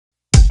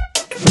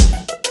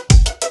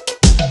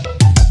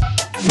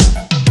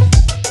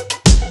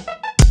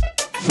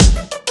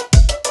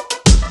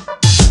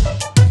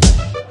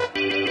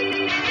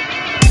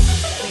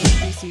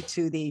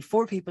to the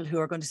 4 people who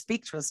are going to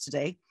speak to us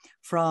today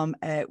from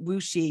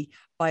WuXi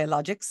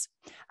Biologics,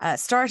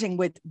 starting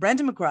with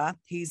Brendan McGrath.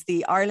 He's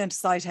the Ireland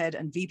site head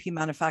and VP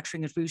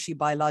manufacturing at WuXi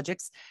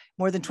Biologics.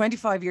 More than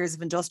 25 years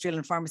of industrial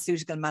and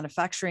pharmaceutical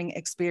manufacturing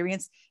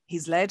experience.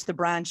 He's led the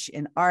branch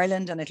in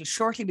Ireland, and it'll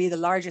shortly be the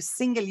largest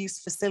single-use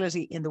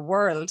facility in the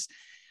world,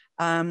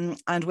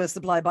 and will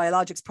supply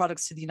biologics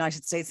products to the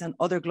United States and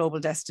other global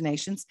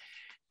destinations.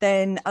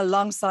 Then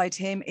alongside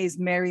him is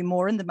Mary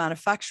Moran, the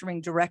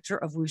manufacturing director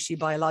of WuXi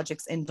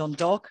Biologics in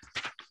Dundalk.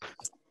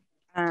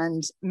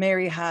 And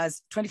Mary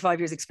has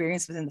 25 years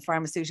experience within the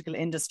pharmaceutical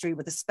industry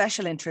with a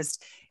special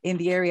interest in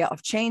the area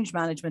of change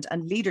management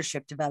and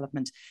leadership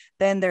development.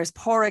 Then there's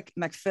Pádraig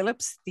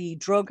McPhillips, the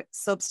drug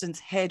substance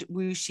head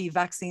WuXi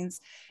Vaccines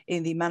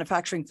in the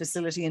manufacturing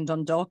facility in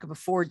Dundalk.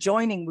 Before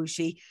joining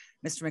WuXi,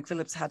 Mr.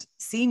 McPhillips had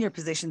senior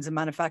positions in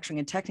manufacturing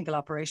and technical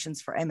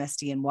operations for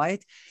MSD and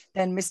Wyeth.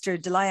 Then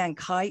Mr. Delayan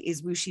Kai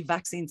is WuXi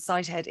Vaccine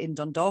site head in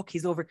Dundalk.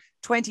 He's over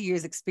 20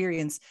 years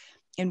experience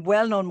in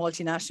well-known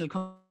multinational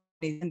companies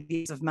in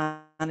the of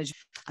management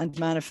and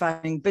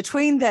manufacturing.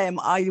 Between them,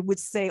 I would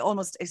say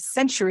almost a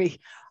century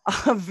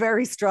of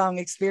very strong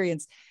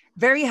experience.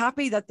 Very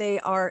happy that they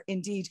are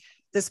indeed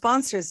the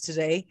sponsors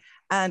today,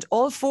 and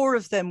all 4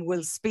 of them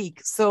will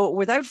speak. So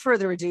without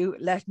further ado,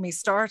 let me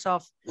start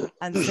off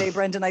and say,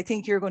 Brendan, I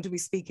think you're going to be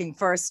speaking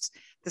first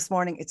this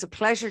morning. It's a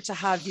pleasure to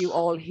have you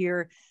all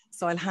here.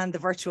 So I'll hand the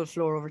virtual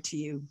floor over to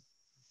you.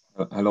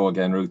 Hello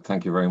again, Ruth.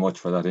 Thank you very much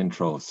for that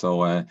intro.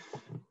 So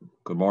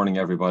good morning,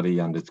 everybody,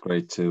 and it's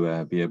great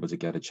to be able to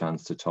get a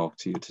chance to talk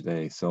to you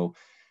today. So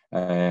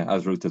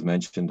as Ruth has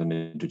mentioned and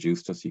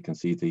introduced us, you can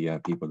see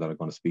the people that are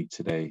going to speak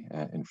today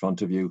in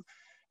front of you.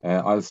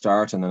 I'll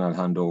start, and then I'll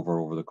hand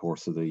over the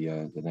course of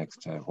the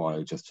next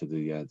while just to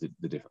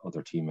the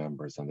other team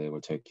members, and they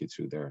will take you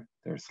through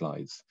their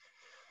slides.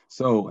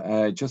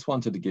 So just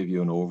wanted to give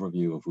you an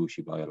overview of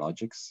WuXi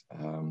Biologics.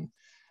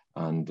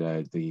 And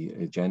the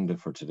agenda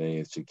for today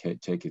is to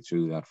take you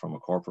through that from a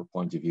corporate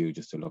point of view,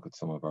 just to look at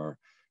some of our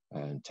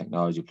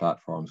technology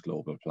platforms,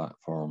 global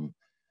platform,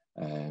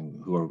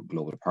 who our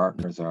global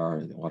partners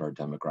are, what our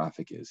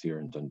demographic is here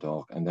in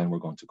Dundalk, and then we're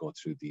going to go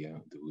through the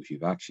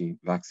WuXi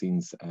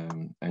Vaccines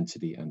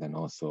entity, and then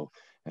also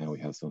we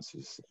have some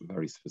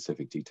very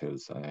specific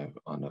details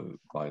on the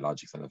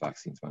biologics and the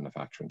vaccines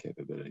manufacturing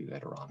capability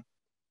later on.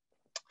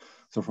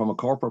 So from a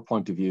corporate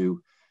point of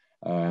view,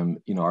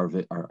 you know,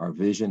 our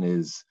vision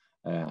is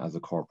as a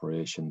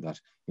corporation that,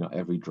 you know,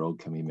 every drug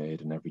can be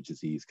made and every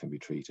disease can be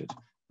treated,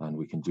 and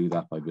we can do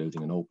that by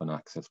building an open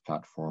access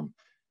platform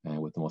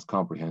with the most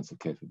comprehensive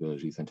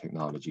capabilities and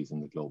technologies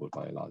in the global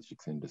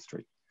biologics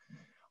industry.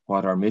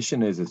 What our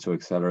mission is to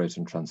accelerate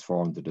and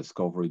transform the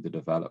discovery, the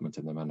development,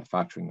 and the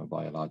manufacturing of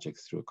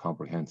biologics through a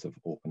comprehensive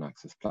open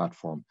access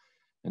platform,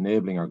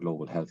 enabling our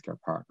global healthcare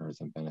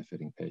partners and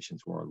benefiting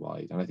patients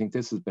worldwide. And I think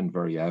this has been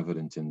very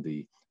evident in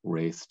the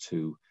race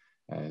to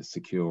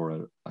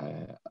secure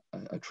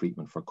a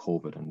treatment for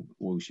COVID, and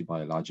WuXi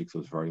Biologics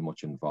was very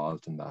much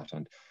involved in that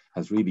and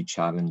has really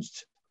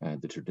challenged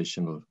the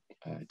traditional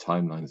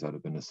timelines that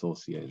have been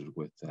associated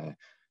with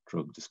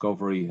drug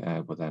discovery,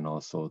 but then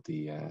also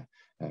the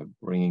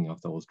bringing of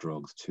those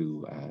drugs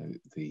to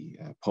the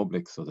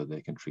public so that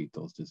they can treat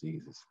those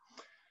diseases.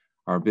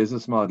 Our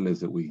business model is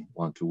that we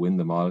want to win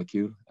the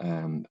molecule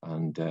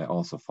and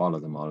also follow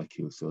the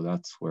molecule. So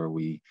that's where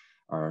we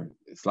are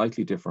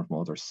slightly different from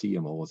other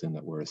CMOs in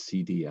that we're a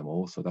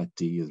CDMO. So that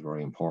D is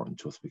very important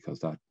to us because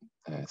that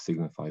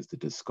signifies the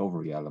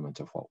discovery element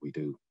of what we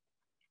do.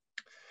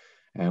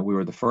 We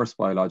were the first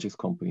biologics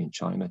company in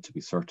China to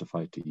be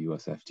certified to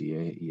US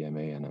FDA,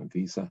 EMA, and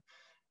ANVISA.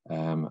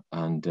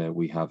 And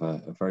we have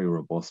a very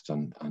robust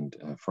and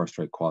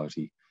first-rate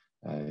quality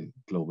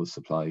global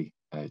supply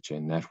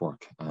chain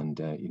network. And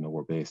you know,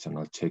 we're based, and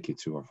I'll take you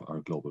through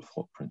our global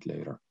footprint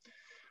later.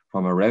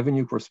 From a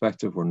revenue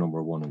perspective, we're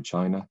 #1 in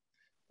China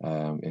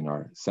in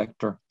our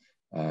sector.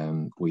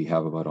 We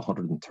have about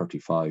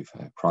 135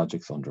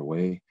 projects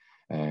underway.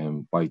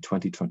 By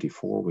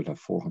 2024, we'll have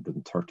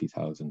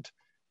 430,000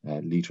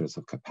 litres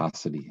of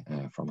capacity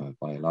from a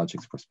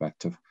biologics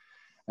perspective.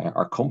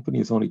 Our company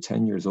is only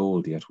 10 years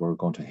old, yet we're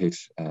going to hit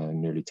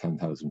nearly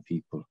 10,000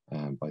 people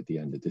by the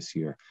end of this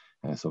year.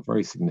 So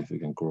very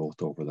significant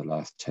growth over the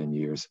last 10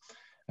 years.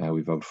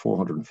 We've about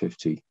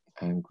 450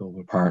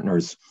 global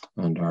partners,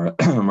 and our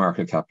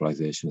market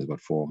capitalization is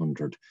about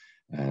 $400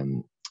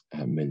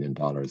 million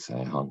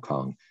Hong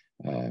Kong,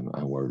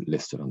 and we're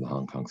listed on the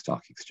Hong Kong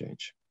Stock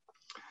Exchange.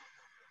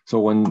 So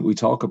when we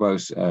talk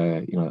about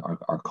you know,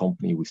 our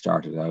company, we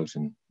started out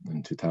in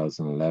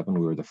 2011.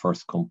 We were the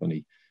first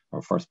company,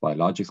 our first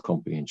biologics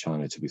company in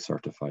China to be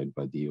certified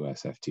by the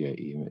US FDA,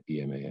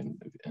 EMA,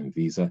 and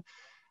ANVISA.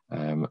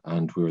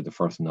 And we were the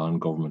first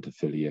non-government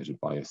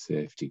affiliated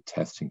biosafety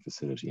testing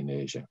facility in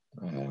Asia.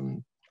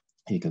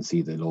 You can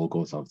see the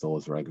logos of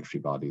those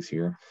regulatory bodies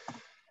here.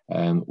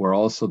 We're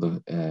also,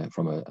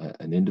 from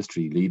an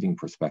industry leading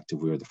perspective,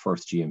 we were the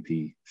first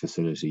GMP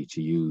facility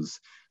to use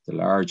the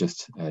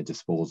largest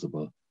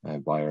disposable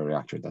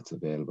bioreactor that's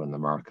available in the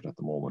market at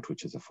the moment,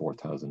 which is a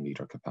 4,000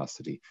 litre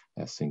capacity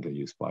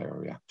single-use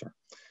bioreactor.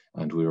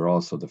 And we were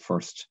also the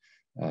first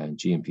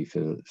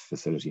GMP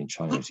facility in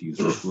China to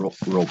use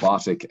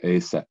robotic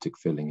aseptic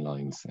filling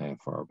lines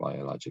for our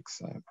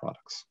biologics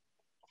products.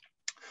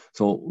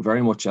 So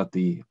very much at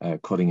the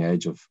cutting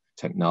edge of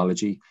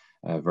technology,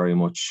 very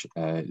much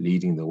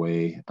leading the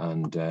way,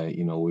 and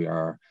you know, we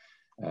are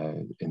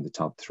in the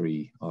top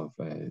 3 of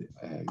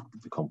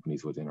the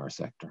companies within our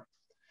sector.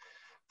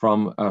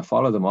 From a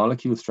follow the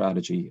molecule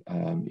strategy,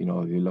 you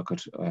know, if you look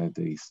at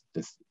this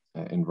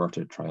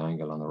inverted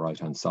triangle on the right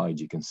hand side,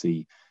 you can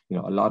see, you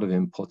know, a lot of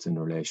inputs in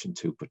relation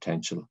to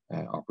potential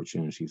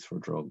opportunities for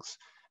drugs,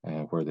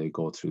 where they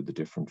go through the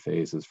different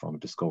phases from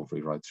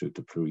discovery right through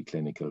to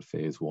preclinical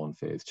phase 1,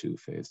 phase 2,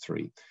 phase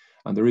 3.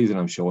 And the reason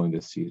I'm showing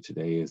this to you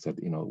today is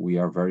that, you know, we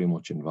are very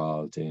much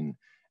involved in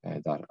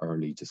that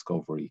early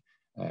discovery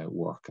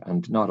work,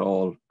 and not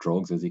all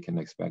drugs, as you can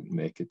expect,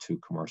 make it to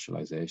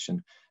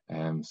commercialization.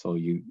 So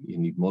you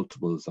need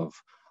multiples of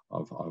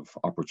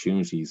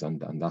opportunities,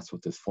 and that's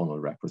what this funnel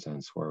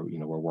represents, where, you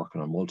know, we're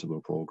working on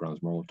multiple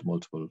programs,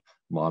 multiple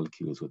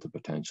molecules with the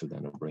potential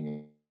then of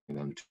bringing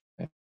them to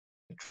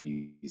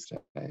trees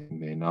that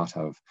may not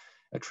have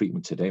a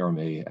treatment today, or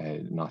may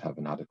not have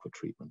an adequate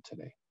treatment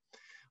today.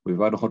 We've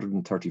about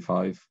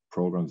 135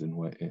 programs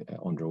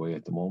underway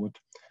at the moment,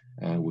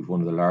 and we've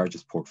one of the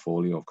largest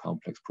portfolio of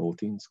complex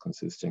proteins,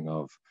 consisting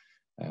of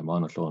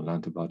monoclonal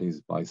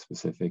antibodies,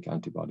 bispecific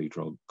antibody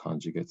drug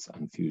conjugates,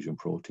 and fusion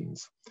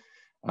proteins.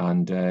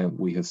 And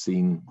we have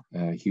seen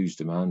huge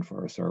demand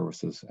for our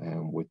services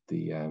with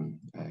the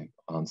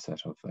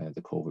onset of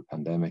the COVID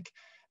pandemic.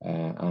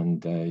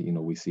 You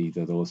know, we see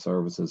that those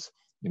services,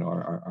 you know,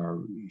 are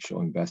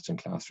showing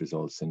best-in-class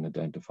results in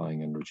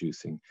identifying and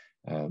reducing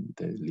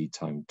the lead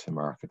time to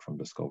market from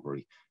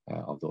discovery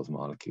of those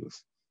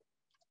molecules.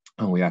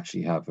 And we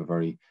actually have a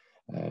very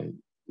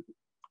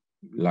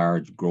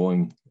large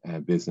growing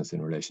business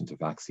in relation to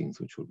vaccines,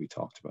 which will be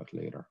talked about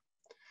later.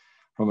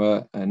 From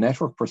a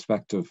network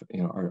perspective,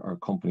 you know, our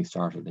company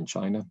started in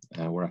China.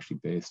 We're actually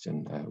based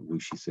in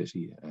Wuxi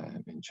City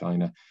in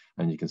China.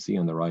 And you can see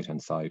on the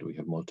right-hand side, we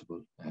have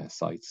multiple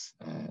sites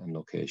and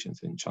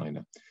locations in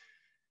China.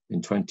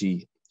 In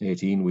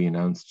 2018, we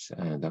announced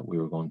that we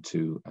were going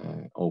to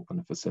open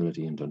a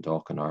facility in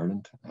Dundalk in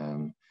Ireland.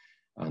 And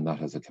that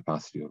has a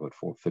capacity of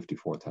about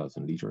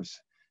 54,000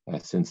 litres.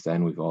 Since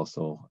then, we've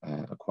also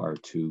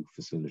acquired 2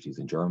 facilities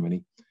in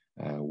Germany,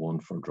 one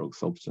for drug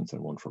substance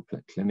and one for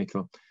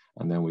clinical.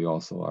 And then we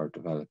also are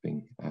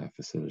developing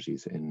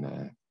facilities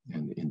in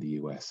the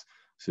US.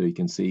 So you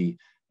can see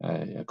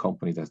a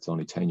company that's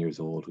only 10 years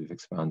old, we've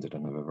expanded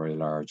and have a very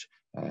large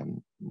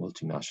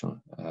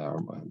multinational,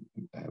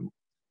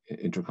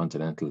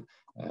 intercontinental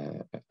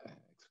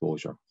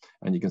exposure.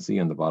 And you can see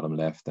on the bottom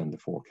left then the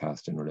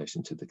forecast in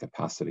relation to the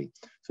capacity.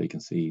 So you can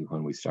see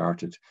when we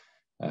started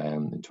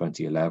in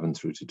 2011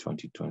 through to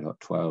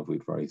 2012, we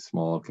had very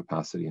small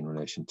capacity in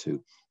relation to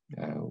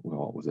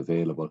what was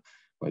available.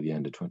 By the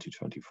end of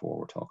 2024,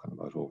 we're talking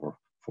about over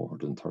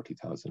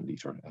 430,000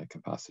 litre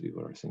capacity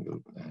with our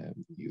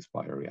single-use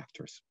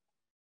bioreactors.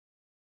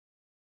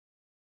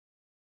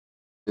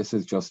 This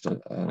is just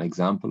an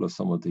example of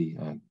some of the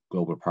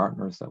global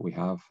partners that we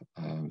have.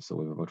 So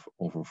we have about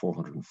over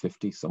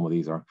 450. Some of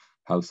these are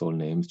household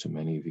names to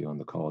many of you on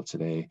the call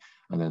today,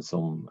 and then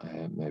some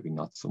maybe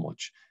not so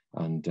much.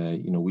 And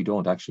you know, we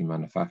don't actually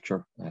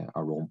manufacture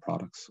our own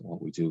products. What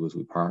we do is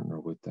we partner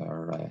with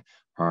our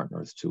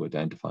partners to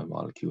identify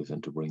molecules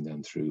and to bring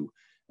them through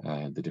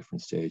the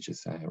different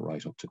stages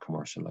right up to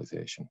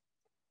commercialization.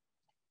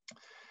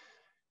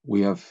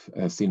 We have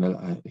seen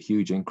a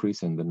huge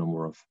increase in the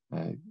number of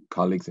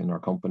colleagues in our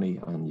company,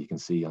 and you can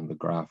see on the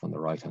graph on the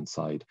right-hand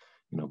side,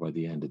 you know, by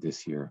the end of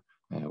this year,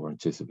 we're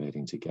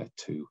anticipating to get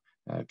to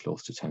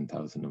close to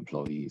 10,000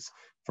 employees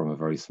from a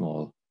very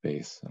small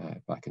base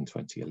back in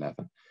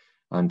 2011.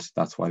 And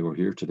that's why we're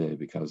here today,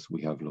 because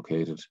we have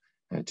located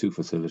 2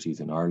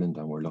 facilities in Ireland,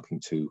 and we're looking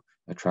to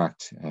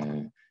attract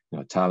you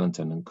know, talent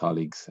and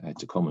colleagues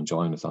to come and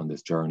join us on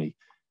this journey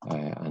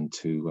and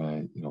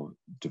to you know,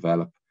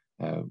 develop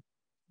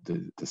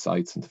the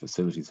sites and the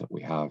facilities that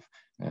we have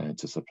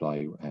to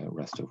supply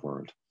rest of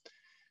world.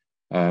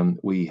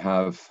 We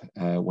have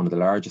one of the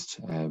largest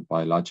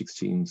biologics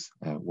teams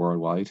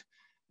worldwide,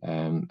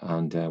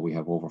 and we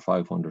have over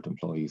 500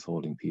 employees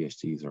holding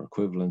PhDs or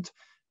equivalent,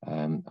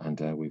 and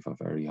we've a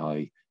very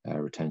high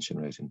retention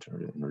rate in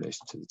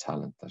relation to the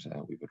talent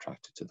that we've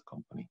attracted to the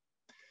company.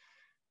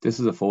 This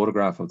is a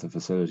photograph of the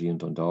facility in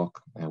Dundalk.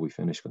 We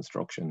finished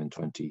construction in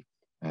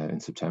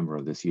September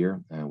of this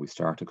year, and we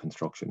started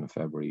construction in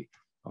February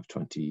of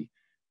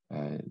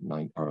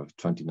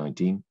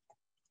 2019.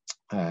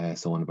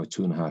 So in about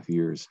 2.5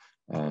 years,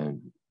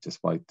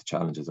 despite the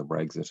challenges of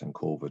Brexit and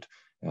COVID,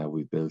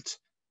 we built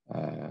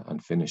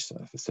and finished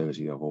a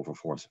facility of over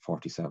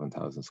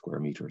 47,000 square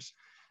meters.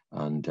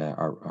 And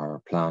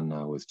our plan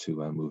now is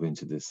to move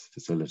into this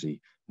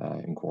facility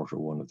in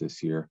Q1 of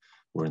this year.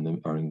 Or in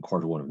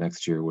Q1 of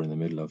next year. We're in the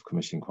middle of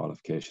commissioning,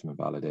 qualification and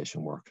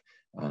validation work,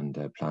 and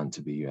plan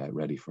to be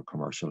ready for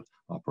commercial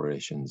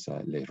operations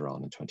later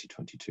on in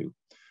 2022.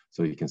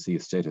 So you can see a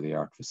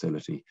state-of-the-art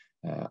facility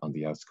on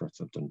the outskirts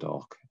of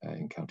Dundalk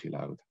in County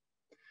Louth.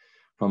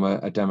 From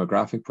a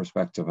demographic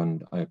perspective,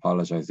 and I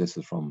apologize, this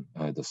is from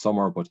the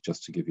summer, but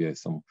just to give you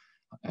some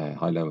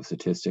high-level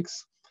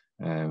statistics,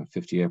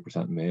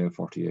 58% male,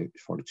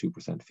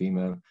 42%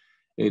 female,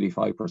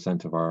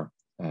 85% of our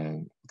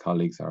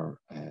colleagues are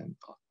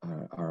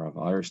of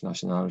Irish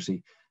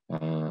nationality,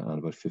 and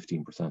about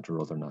 15% are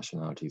other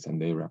nationalities,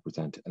 and they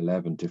represent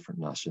 11 different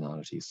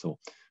nationalities. So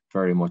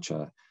very much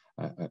a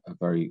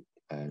very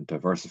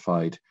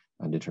diversified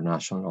and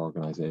international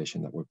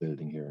organisation that we're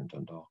building here in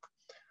Dundalk.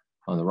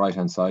 On the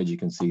right-hand side, you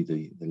can see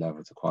the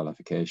levels of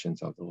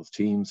qualifications of those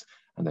teams,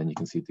 and then you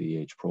can see the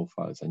age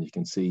profiles, and you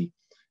can see,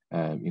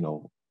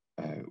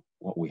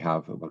 what we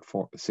have, about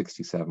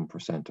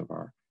 67% of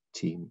our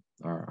team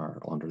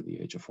are under the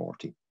age of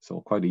 40.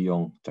 So quite a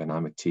young,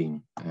 dynamic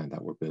team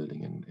that we're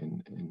building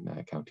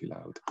in County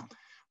Louth.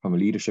 From a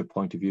leadership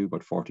point of view,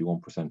 about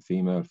 41%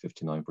 female,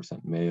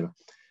 59% male,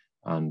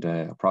 and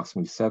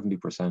approximately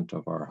 70%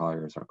 of our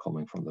hires are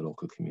coming from the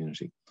local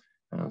community.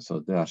 So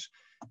that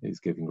is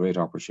giving great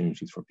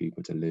opportunities for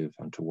people to live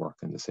and to work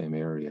in the same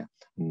area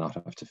and not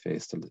have to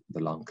face the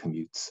long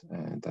commutes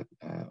that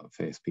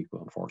face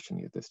people,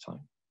 unfortunately, at this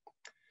time.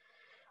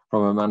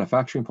 From a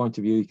manufacturing point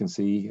of view, you can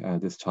see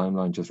this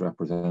timeline just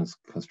represents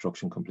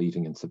construction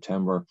completing in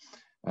September,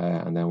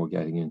 and then we're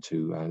getting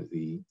into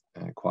the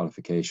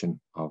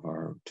qualification of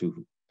our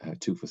two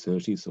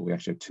facilities. So we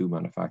actually have two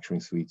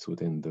manufacturing suites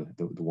within the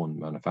one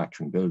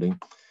manufacturing building,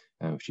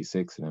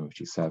 MFG6 and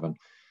MFG7.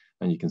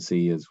 And you can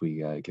see as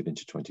we get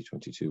into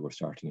 2022, we're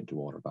starting into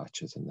water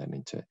batches and then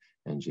into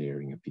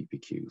engineering and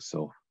PPQ.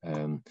 So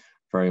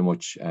very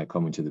much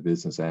coming to the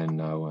business end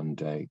now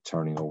and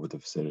turning over the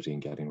facility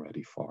and getting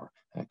ready for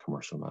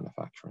commercial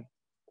manufacturing.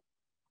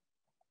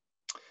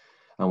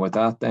 And with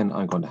that, then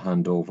I'm going to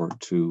hand over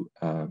to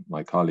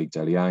my colleague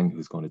Deli Yang,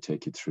 who's going to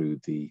take you through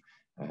the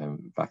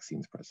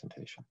vaccines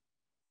presentation.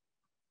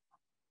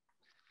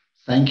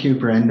 Thank you,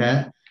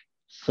 Brenda.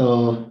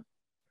 So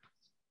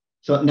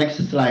next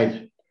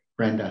slide,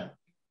 Brenda.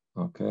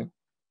 Okay.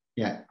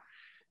 Yeah.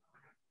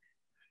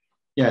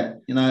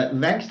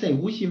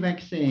 WuXi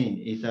vaccine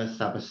is a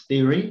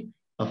subsidiary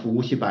of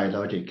WuXi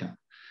Biologics.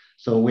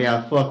 So we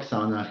are focused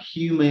on a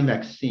human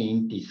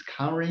vaccine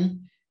discovery,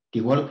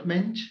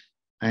 development,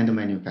 and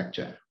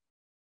manufacture.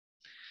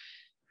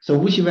 So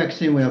WuXi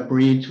vaccine will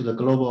bring to the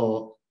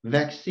global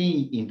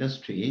vaccine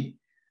industry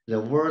the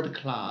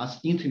world-class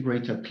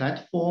integrated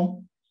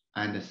platform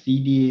and the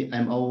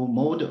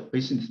CDMO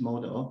business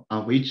model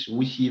on which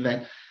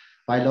WuXi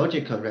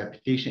Biologics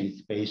reputation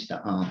is based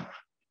on.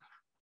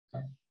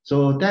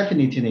 So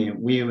definitely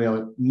we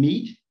will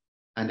meet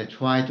and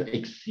try to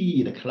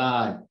exceed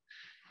client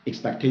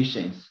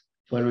expectations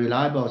for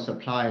reliable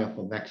supply of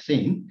a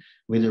vaccine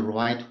with the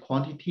right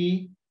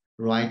quantity,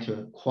 right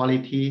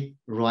quality,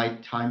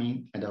 right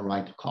timing, and the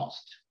right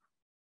cost.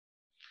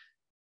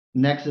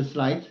 Next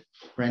slide,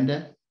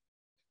 Brenda.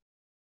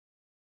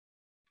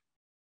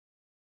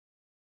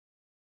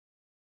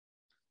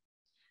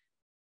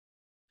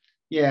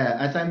 Yeah,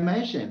 as I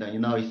mentioned,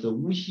 it's the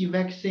WuXi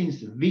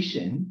Vaccine's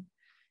vision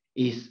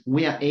is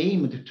we are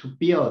aimed to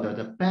build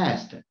the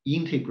best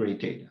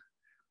integrated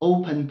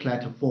open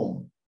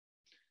platform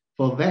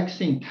for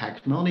vaccine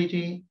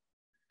technology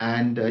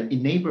and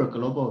enable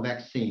global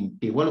vaccine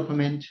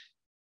development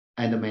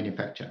and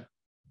manufacture.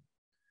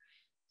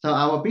 So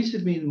our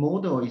business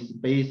model is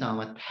based on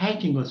a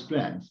technical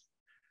strength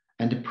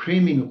and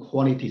premium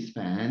quality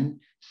span,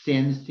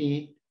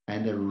 CMC,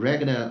 and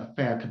regular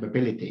affair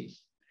capabilities.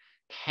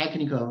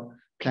 Technical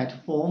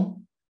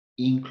platform,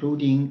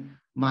 including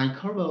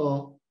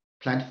microbial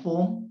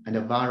platform and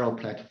a viral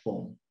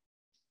platform,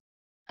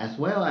 as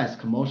well as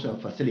commercial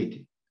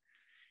facility.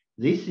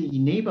 This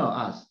enables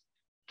us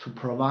to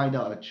provide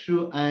a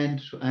true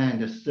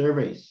end-to-end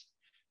service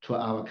to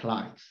our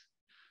clients,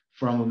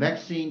 from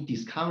vaccine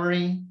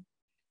discovery,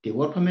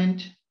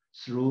 development,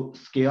 through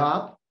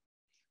scale-up,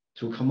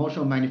 to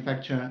commercial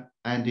manufacture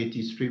and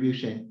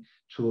distribution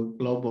to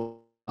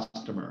global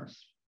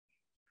customers.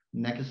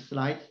 Next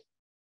slide.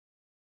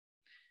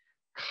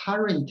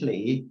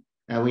 Currently,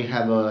 we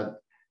have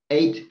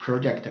 8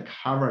 projects that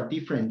cover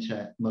different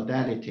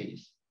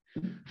modalities.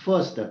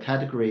 First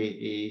category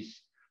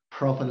is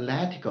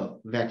prophylactic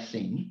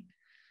vaccine,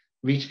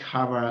 which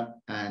cover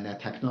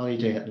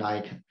technology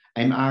like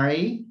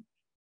mRNA,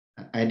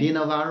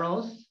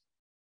 adenovirus,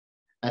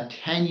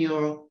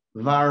 attenuated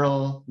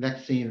viral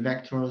vaccine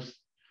vectors,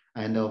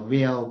 and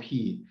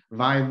VLP,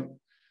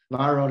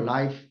 viral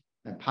live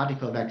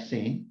particle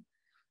vaccine,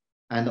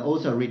 and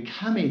also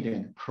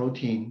recombinant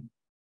protein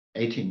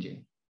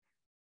antigen.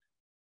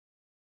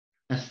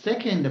 A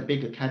second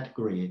big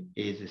category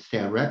is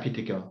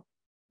therapeutic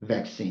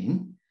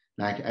vaccine,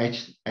 like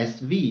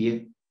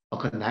HSV or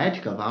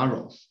kinetic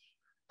virus,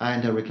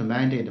 and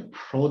recommended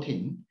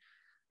protein,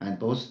 and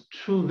both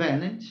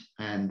 2-valent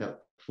and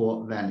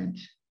 4-valent.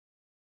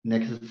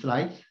 Next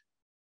slide.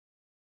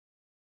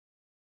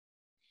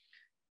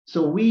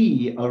 So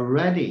we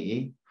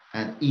already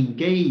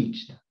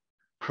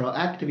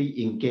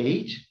proactively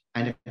engage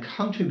and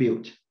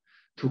contribute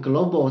to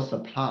global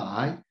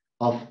supply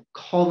of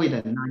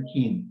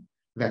COVID-19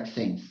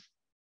 vaccines.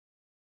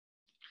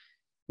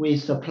 We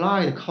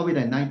supplied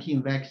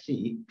COVID-19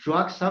 vaccine,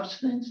 drug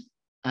substance,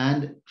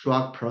 and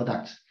drug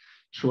products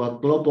to a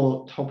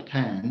global top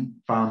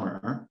 10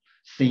 pharma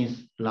since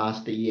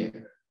last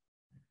year.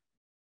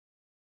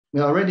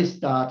 We already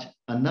start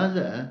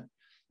another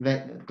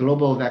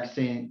global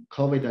vaccine,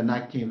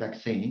 COVID-19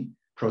 vaccine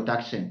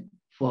production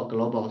for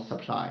global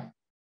supply.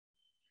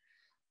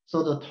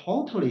 So the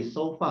totally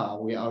so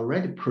far, we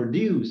already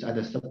produced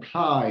and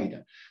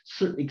supplied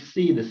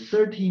exceed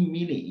 30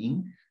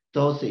 million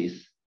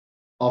doses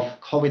of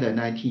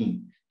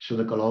COVID-19 to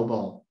the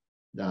global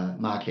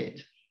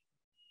market.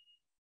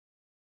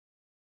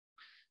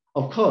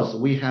 Of course,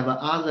 we have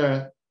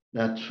other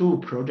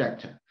 2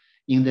 projects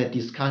in the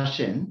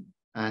discussion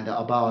and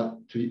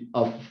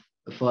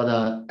for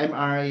the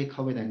mRNA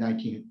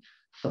COVID-19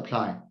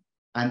 supply.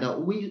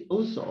 And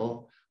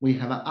we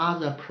have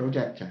other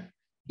project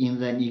in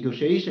the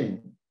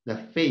negotiation, the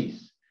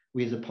phase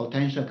with the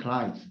potential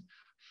clients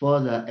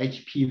for the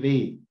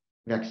HPV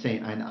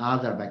vaccine and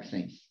other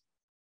vaccines.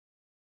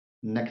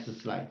 Next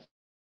slide.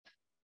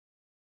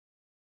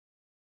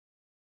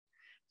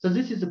 So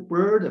this is a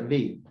bird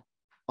view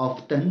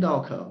of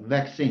Dundalk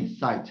vaccine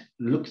site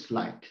looks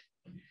like.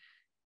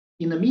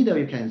 In the middle,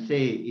 you can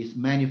see is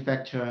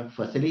manufacture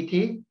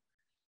facility,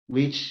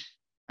 which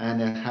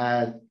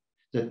has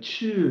the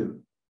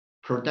 2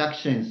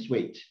 production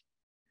suite.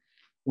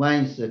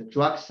 One is the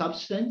drug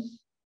substance.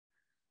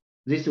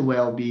 This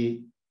will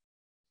be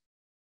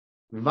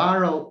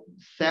viral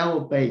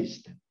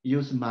cell-based,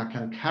 use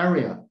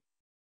carrier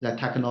the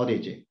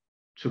technology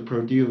to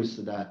produce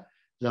the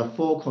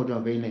 4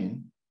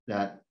 quadrivalent,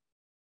 the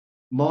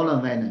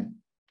monovalent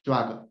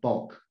drug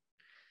bulk.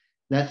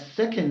 The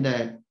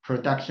second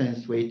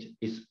production suite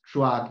is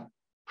drug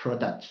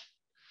product,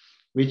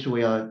 which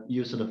will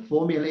use the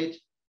formulate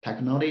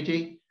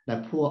technology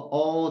that put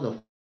all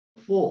the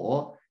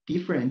 4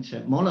 different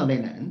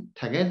monovalent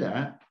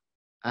together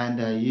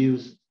and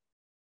use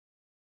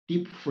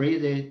deep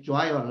freeze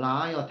dryer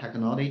lyo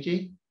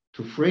technology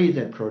to freeze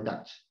the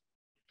product.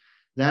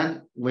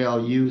 Then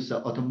we'll use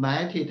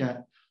automated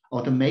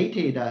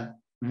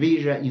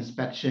visual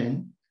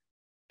inspection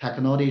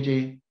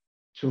technology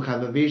to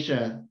have a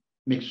visual,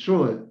 make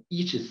sure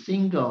each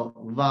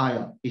single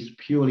vial is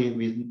purely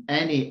with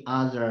any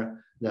other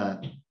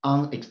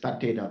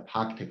unexpected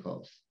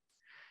particles.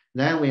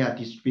 Then we are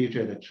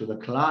distributed to the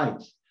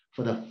clients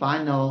for the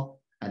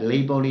final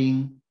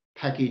labeling,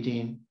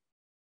 packaging.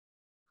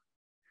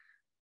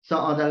 So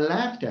on the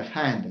left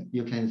hand,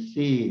 you can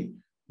see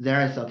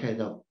there is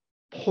the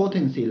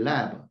potency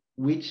lab,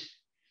 which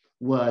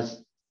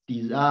was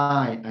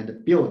designed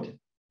and built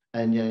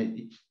and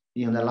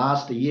in the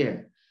last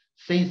year.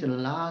 Since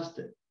last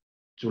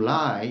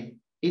July,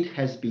 it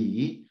has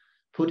been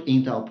put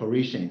into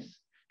operations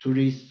to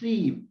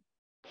receive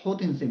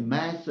potency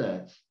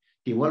methods,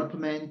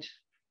 development,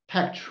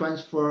 tech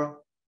transfer,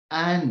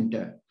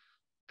 and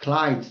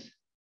clients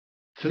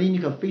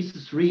clinical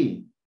phase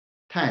 3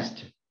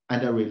 test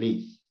and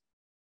release.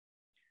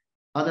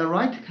 On the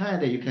right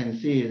hand, you can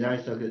see there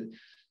is an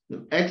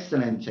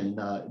excellent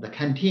the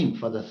canteen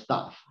for the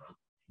staff.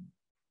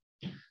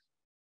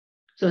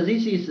 So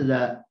this is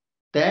the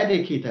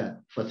dedicated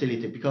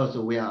facility because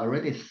we are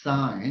already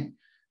signed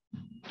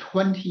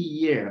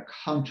 20-year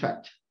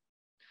contract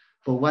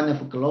for one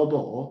of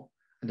global,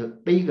 the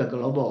bigger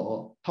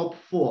global top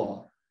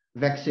 4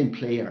 vaccine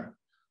player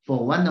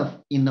for one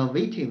of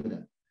innovative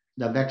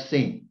the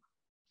vaccine,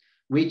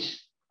 which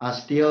are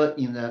still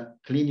in the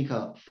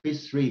clinical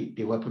phase 3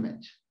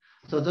 development.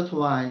 So that's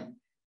why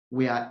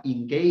we are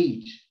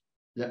engaged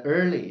the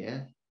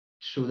earlier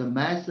to the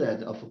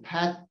method of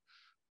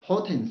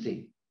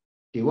potency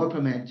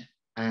development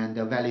and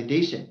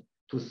validation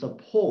to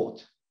support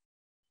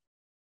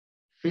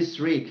phase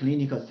 3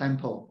 clinical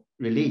sample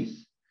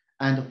release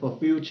and for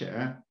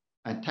future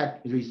and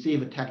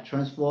receive tech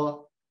transfer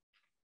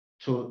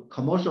to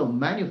commercial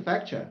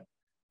manufacture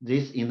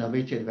this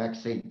innovative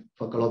vaccine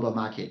for global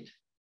market.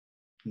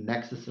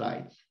 Next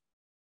slide.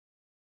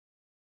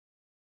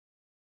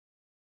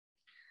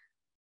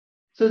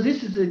 So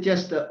this is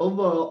just the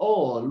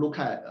overall look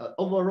at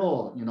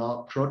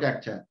overall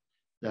project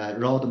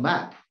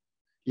roadmap.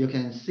 You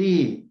can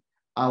see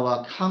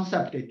our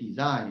concept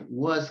design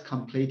was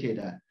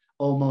completed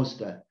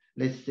almost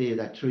let's say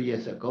 2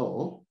 years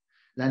ago.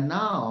 Then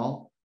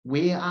now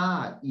we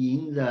are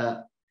in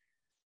the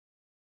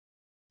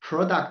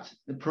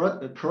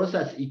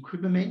process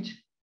equipment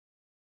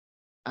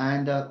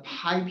and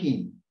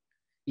piping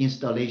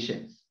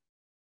installations.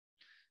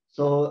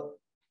 So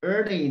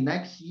early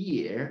next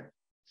year,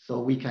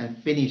 so we can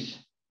finish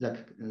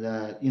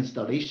the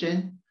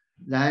installation,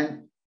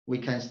 then we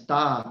can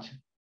start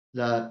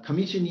the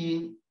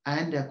commissioning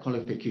and the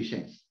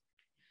qualifications.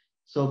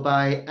 So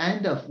by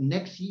end of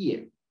next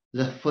year,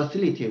 the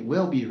facility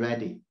will be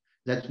ready.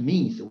 That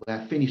means we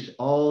have finished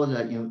all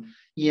the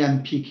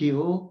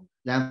EMPQO,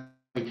 then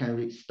we can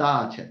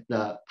restart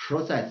the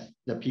process,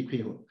 the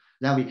PQO.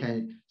 Then we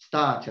can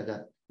start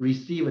the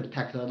received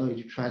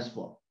technology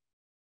transfer.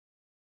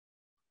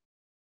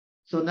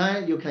 So now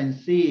you can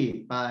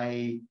see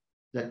by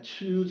the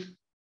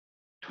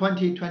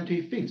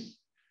 2026,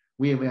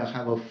 we will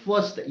have a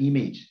first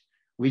image,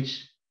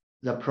 which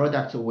the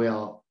product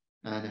will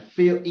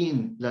fill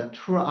in the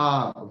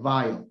 2R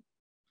vial,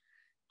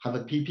 have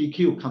a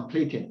PPQ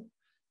completed.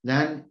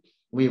 Then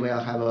we will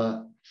have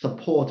a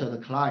support the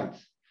clients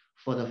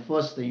for the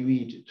first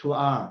image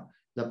 2R,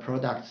 the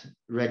product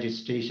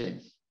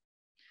registrations.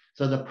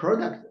 So the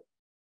product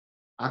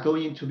are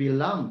going to be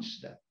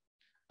launched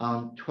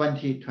on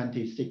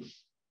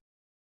 2026.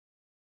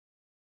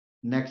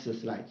 Next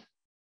slide.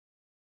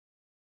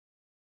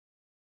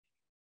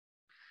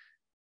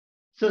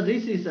 So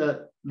this is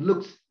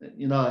looks,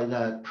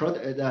 the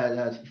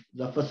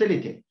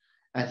facility.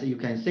 As you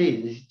can see,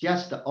 it's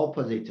just the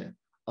opposite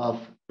of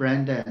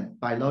Brandon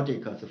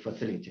Biologicals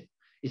facility.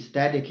 It's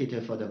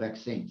dedicated for the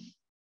vaccines.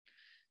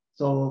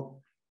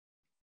 So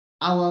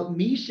our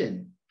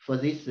mission for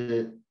this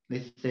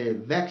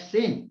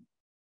vaccine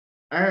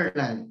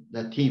airline,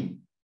 the team,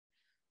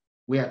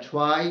 we are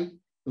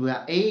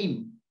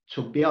aim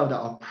to build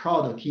a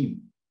proud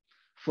team,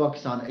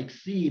 focus on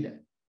exceed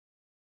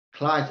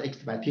clients'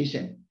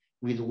 expectation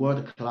with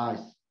world-class,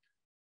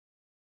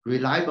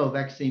 reliable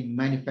vaccine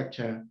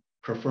manufacturer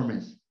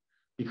performance,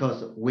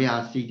 because we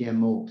are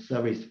CDMO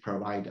service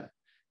provider.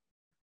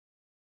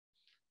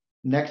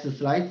 Next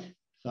slide.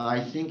 So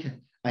I think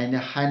I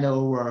hand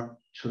over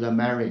to the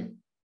Mary.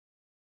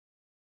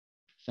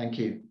 Thank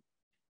you.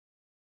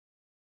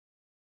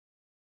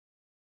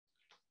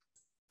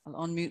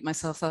 I'll unmute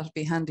myself, that'll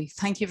be handy.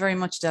 Thank you very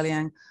much,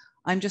 Deliang.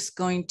 I'm just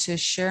going to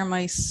share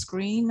my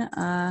screen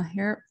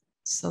here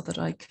so that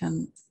I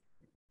can,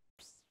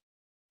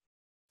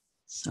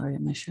 sorry,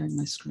 am I sharing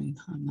my screen?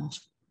 I'm not.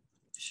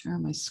 Share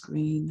my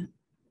screen.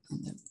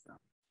 And there we go.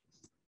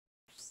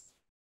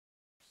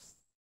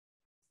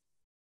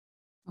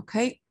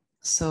 Okay,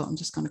 so I'm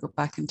just going to go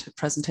back into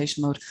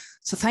presentation mode.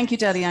 So thank you,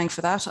 Deliang,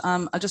 for that.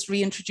 I'll just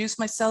reintroduce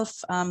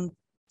myself,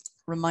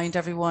 remind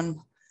everyone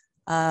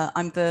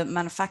I'm the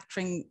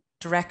manufacturing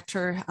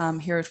director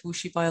here at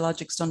WuXi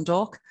Biologics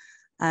Dundalk,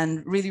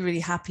 and really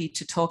happy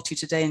to talk to you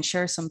today and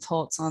share some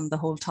thoughts on the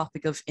whole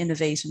topic of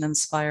innovate and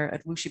inspire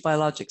at WuXi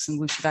Biologics and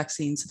WuXi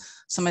Vaccines.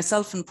 So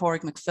myself and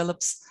Padraig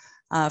McPhillips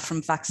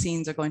from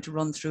Vaccines are going to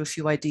run through a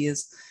few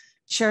ideas,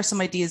 share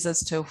some ideas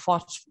as to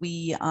what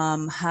we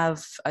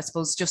have, I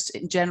suppose, just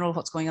in general,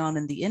 what's going on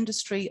in the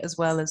industry, as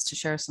well as to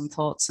share some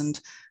thoughts and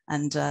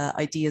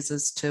ideas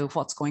as to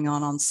what's going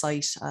on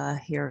site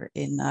here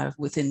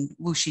within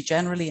WuXi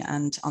generally,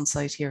 and on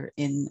site here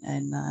in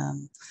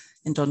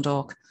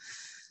Dundalk.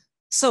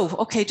 So,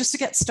 okay, just to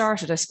get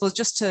started, I suppose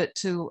just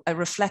to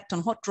reflect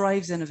on what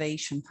drives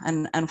innovation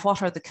and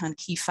what are the kind of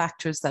key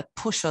factors that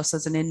push us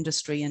as an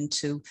industry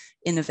into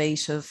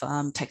innovative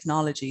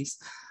technologies.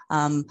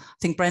 I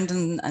think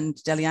Brendan and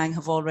Deliang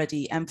have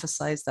already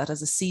emphasized that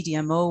as a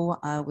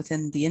CDMO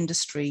within the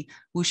industry,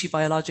 WuXi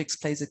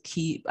Biologics plays a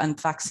key, and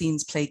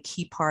vaccines play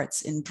key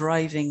parts in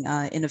driving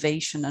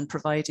innovation and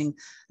providing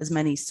as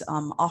many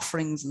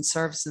offerings and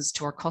services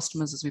to our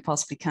customers as we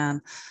possibly can.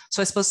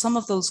 So I suppose some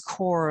of those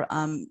core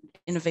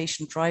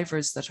innovation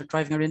drivers that are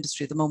driving our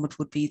industry at the moment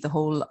would be the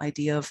whole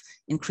idea of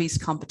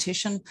increased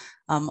competition.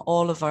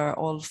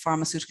 All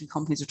pharmaceutical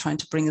companies are trying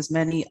to bring as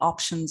many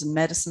options and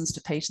medicines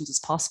to patients as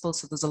possible.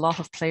 So there's a lot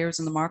of players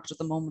in the market at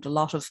the moment, a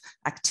lot of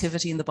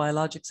activity in the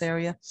biologics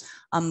area.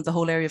 The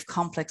whole area of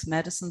complex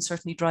medicine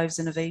certainly drives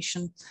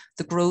innovation.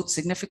 The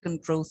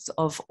significant growth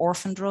of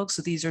orphan drugs.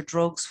 So these are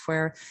drugs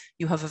where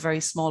you have a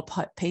very small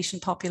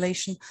patient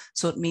population.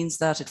 So it means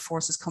that it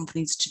forces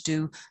companies to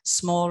do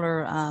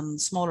smaller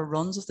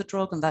runs of the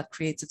drug, and that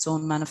creates its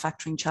own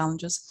manufacturing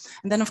challenges.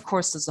 And then of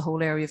course, there's the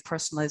whole area of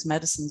personalized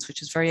medicines,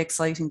 which is very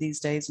exciting these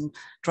days and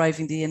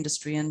driving the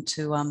industry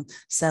into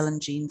cell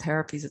and gene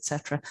therapies,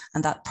 etc.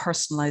 And that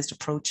personalized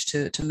approach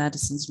to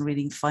medicines and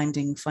really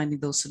finding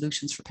those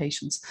solutions for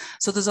patients.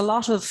 So there's a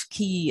lot of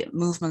key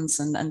movements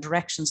and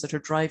directions that are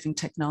driving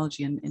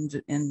technology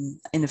and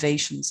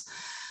innovations.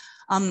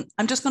 I'm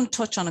just going to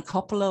touch on a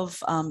couple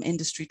of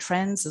industry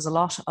trends. There's a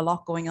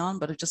lot going on,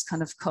 but I've just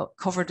kind of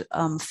covered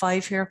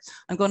 5 here.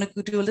 I'm going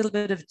to do a little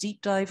bit of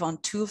deep dive on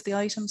 2 of the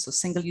items, so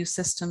single-use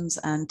systems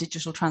and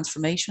digital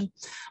transformation.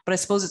 But I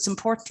suppose it's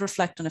important to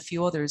reflect on a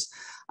few others.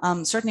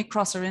 Certainly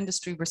across our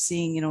industry, we're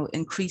seeing,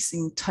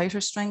 increasing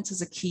titer strengths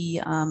as a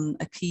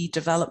key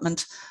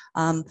development.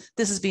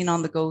 This has been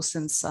on the go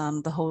since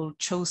the whole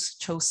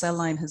CHO cell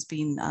line has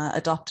been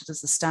adopted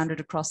as the standard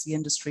across the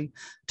industry.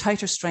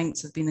 Tighter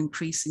strengths have been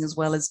increasing, as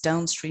well as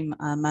downstream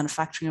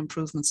manufacturing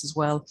improvements as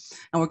well.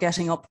 And we're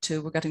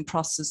getting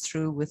processes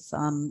through with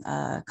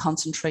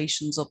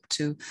concentrations up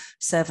to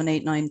 7,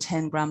 8, 9,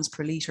 10 grams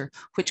per liter,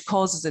 which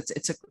causes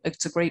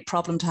it's a great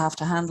problem to have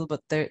to handle,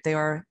 but they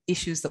are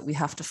issues that we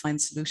have to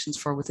find solutions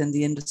for within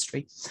the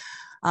industry.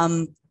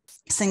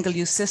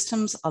 Single-use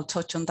systems, I'll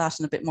touch on that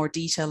in a bit more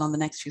detail on the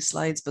next few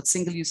slides, but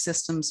single-use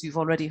systems, you've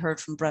already heard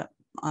from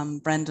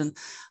Brendan.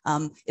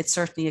 It's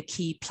certainly a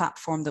key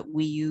platform that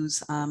we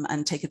use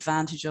and take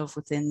advantage of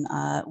within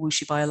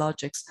WuXi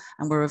Biologics,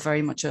 and we're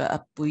very much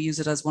we use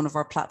it as one of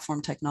our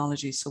platform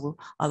technologies. So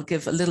I'll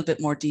give a little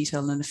bit more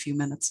detail in a few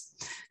minutes.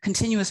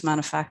 Continuous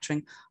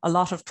manufacturing, a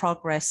lot of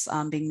progress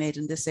being made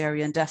in this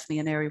area, and definitely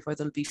an area where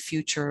there'll be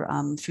future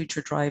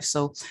drive.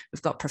 So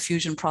we've got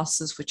perfusion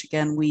processes, which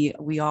again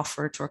we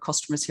offer to our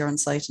customers here on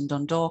site in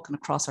Dundalk and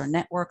across our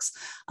networks.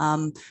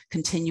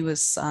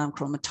 Continuous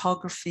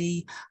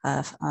chromatography,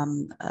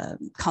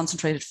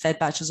 concentrated fed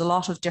batches, a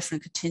lot of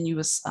different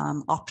continuous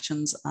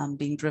options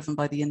being driven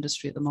by the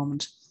industry at the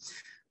moment.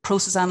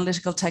 Process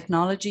analytical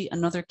technology,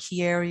 another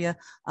key area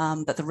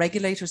that the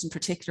regulators in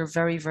particular are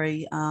very,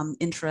 very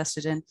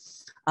interested in.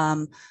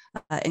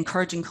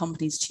 Encouraging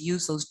companies to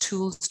use those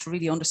tools to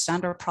really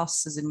understand our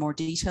processes in more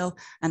detail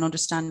and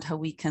understand how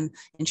we can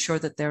ensure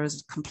that they're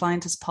as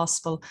compliant as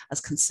possible, as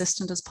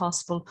consistent as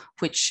possible,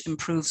 which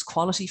improves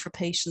quality for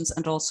patients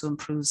and also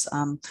improves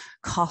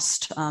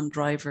cost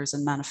drivers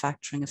and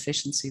manufacturing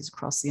efficiencies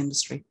across the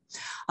industry.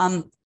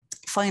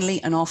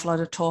 Finally, an awful lot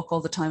of talk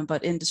all the time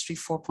about Industry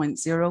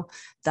 4.0,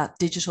 that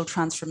digital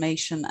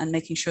transformation and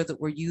making sure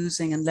that we're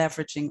using and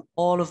leveraging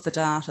all of the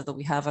data that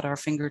we have at our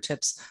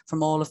fingertips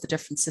from all of the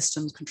different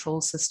systems,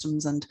 control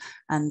systems, and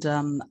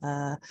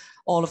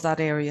all of that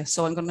area.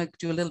 So I'm going to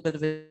do a little bit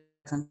of it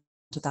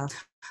to that.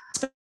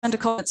 And a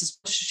comment is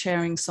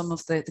sharing some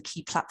of the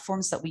key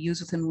platforms that we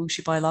use within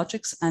WuXi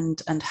Biologics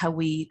and how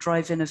we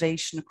drive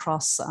innovation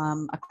across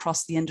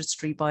the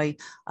industry by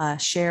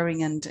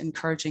sharing and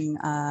encouraging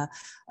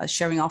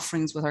sharing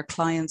offerings with our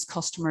clients,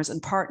 customers,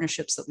 and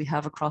partnerships that we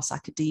have across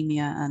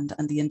academia and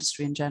the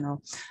industry in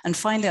general. And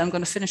finally, I'm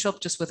going to finish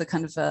up just with a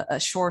kind of a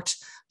short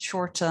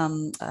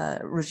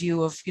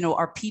review of,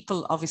 our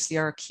people obviously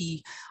are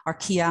our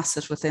key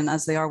asset within,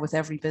 as they are with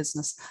every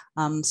business.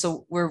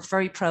 So we're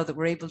very proud that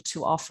we're able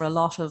to offer a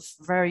lot of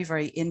very,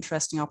 very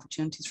interesting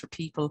opportunities for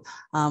people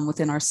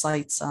within our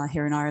sites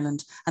here in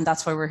Ireland. And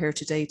that's why we're here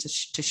today,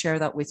 to share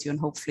that with you and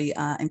hopefully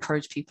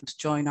encourage people to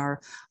join our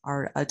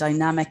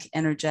dynamic,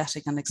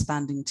 energetic and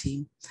expanding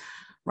team.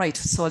 Right,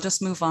 so I'll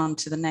just move on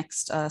to the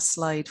next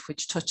slide,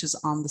 which touches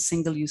on the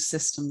single-use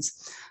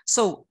systems.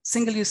 So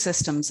single-use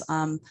systems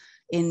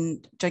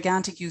in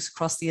gigantic use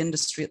across the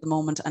industry at the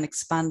moment and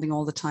expanding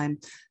all the time.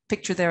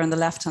 Picture there on the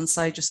left-hand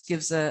side just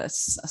gives a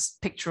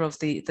picture of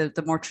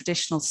the more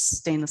traditional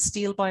stainless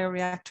steel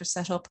bioreactor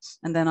setup,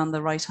 and then on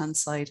the right-hand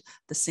side,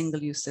 the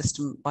single-use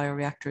system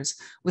bioreactors.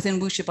 Within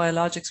WuXi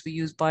Biologics, we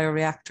use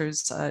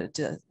bioreactors,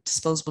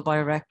 disposable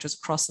bioreactors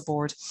across the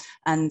board,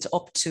 and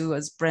up to,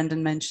 as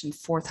Brendan mentioned,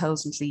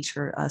 4,000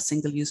 litre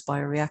single-use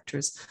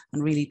bioreactors,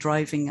 and really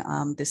driving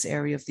this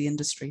area of the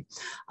industry.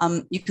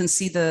 You can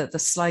see the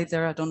slide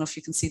there. I don't know if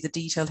you can see the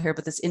detail here,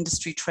 but this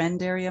industry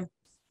trend area,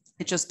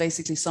 it just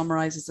basically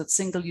summarizes that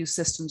single-use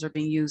systems are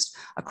being used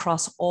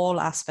across all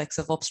aspects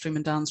of upstream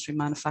and downstream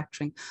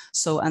manufacturing.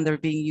 So, and they're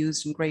being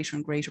used in greater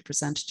and greater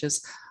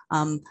percentages.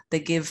 They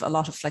give a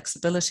lot of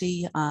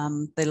flexibility.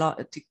 They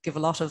give a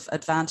lot of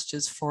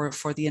advantages for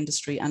the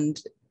industry,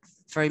 and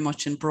very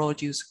much in broad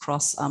use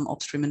across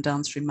upstream and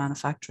downstream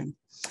manufacturing.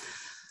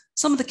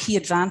 Some of the key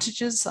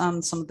advantages,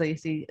 some of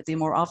the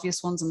more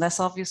obvious ones and less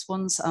obvious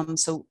ones.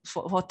 So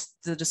what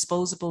the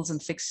disposables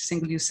and fixed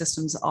single-use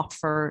systems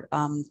offer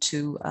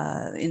to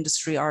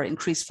industry are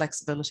increased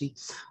flexibility.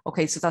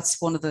 Okay, so that's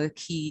one of the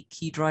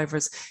key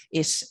drivers.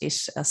 It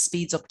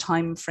speeds up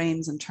time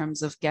frames in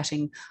terms of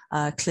getting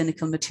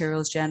clinical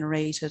materials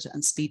generated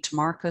and speed to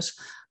market.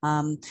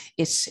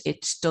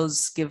 It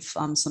does give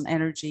some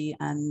energy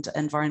and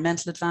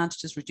environmental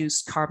advantages,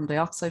 reduced carbon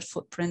dioxide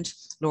footprint,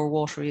 lower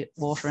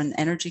water and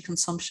energy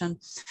consumption.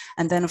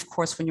 And then, of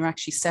course, when you're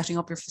actually setting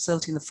up your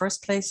facility in the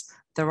first place,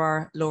 there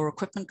are lower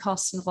equipment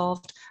costs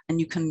involved, and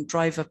you can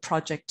drive a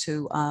project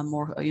to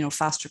more,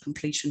 faster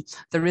completion.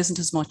 There isn't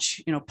as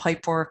much,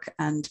 pipe work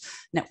and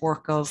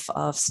network of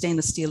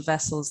stainless steel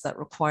vessels that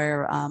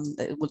require,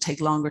 it will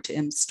take longer to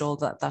install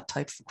that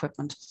type of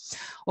equipment.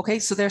 Okay,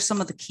 so there's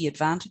some of the key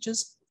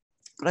advantages.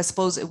 But I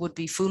suppose it would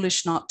be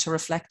foolish not to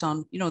reflect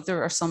on,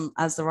 there are some,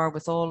 as there are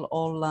with all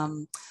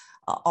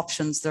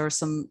options, there are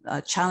some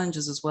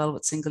challenges as well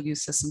with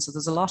single-use systems. So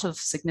there's a lot of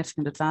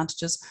significant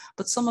advantages,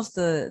 but some of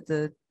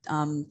the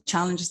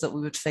challenges that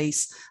we would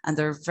face, and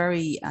they're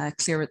very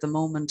clear at the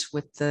moment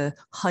with the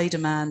high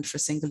demand for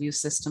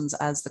single-use systems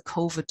as the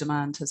COVID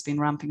demand has been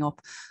ramping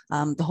up.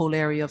 The whole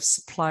area of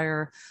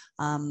supplier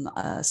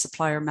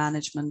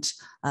management,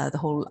 the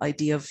whole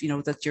idea of,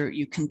 that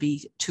you can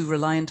be too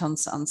reliant on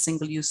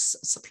single-use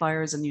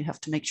suppliers, and you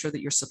have to make sure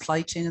that your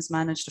supply chain is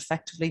managed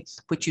effectively,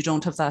 but you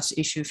don't have that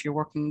issue if you're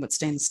working with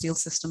stainless steel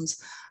systems.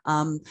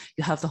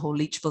 You have the whole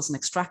leachables and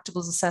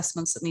extractables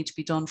assessments that need to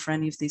be done for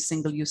any of these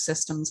single-use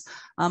systems.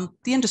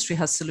 The industry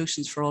has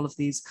solutions for all of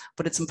these,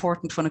 but it's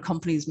important when a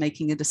company is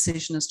making a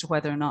decision as to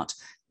whether or not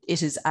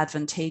it is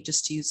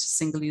advantageous to use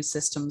single-use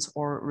systems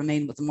or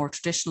remain with a more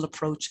traditional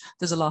approach.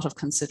 There's a lot of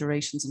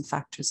considerations and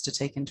factors to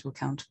take into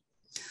account.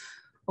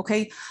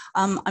 Okay,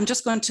 I'm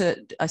just going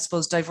to, I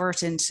suppose,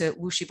 divert into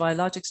WuXi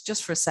Biologics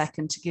just for a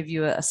second to give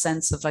you a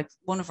sense of, like,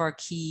 one of our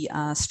key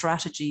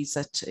strategies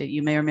that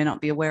you may or may not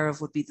be aware of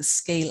would be the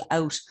scale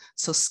out.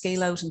 So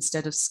scale out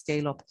instead of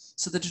scale up.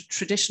 So the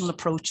traditional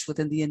approach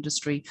within the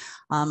industry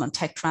and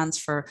tech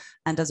transfer,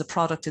 and as a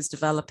product is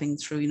developing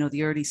through,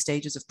 the early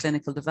stages of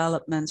clinical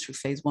development through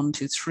phase 1,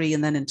 2, 3,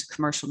 and then into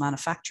commercial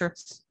manufacture,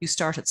 you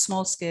start at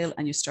small scale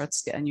and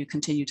you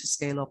continue to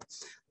scale up.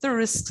 There are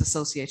risks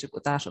associated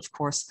with that, of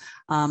course.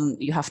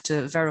 You have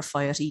to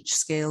verify at each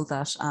scale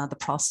that the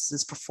process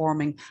is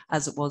performing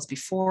as it was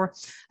before.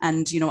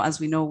 And,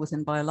 as we know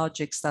within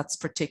biologics, that's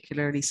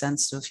particularly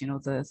sensitive.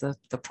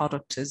 The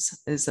product is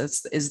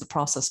the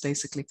process,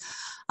 basically.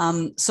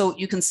 So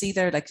you can see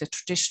there, like, the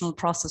traditional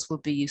process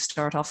would be you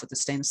start off with the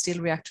stainless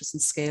steel reactors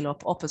and scale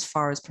up as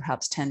far as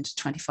perhaps 10 to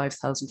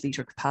 25,000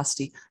 litre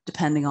capacity,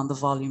 depending on the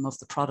volume of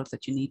the product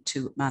that you need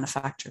to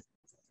manufacture.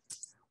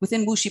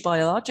 Within WuXi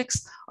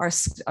Biologics,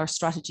 our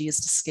strategy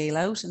is to scale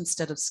out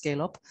instead of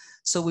scale up.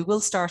 So we will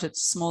start at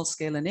small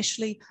scale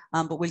initially,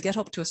 but we'll get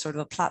up to a sort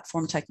of a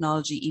platform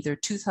technology, either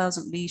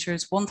 2,000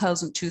 litres,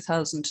 1,000,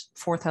 2,000,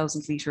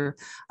 4,000 litre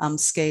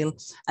scale.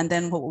 And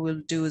then what we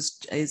will do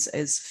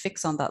is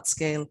fix on that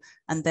scale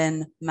and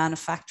then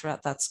manufacture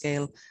at that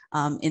scale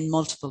in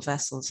multiple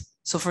vessels.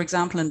 So for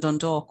example, in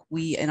Dundalk,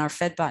 in our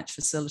fed batch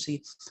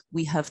facility,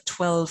 we have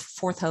 12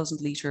 4,000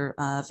 litre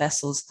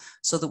vessels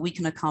so that we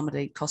can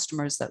accommodate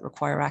customers that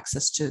require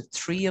access to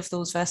 3 of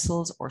those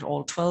vessels or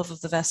all 12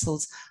 of the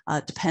vessels,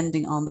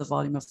 depending on the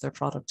volume of their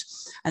product.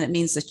 And it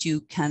means that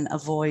you can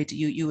avoid,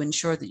 you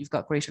ensure that you've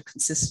got greater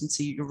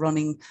consistency. You're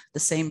running the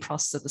same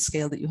process at the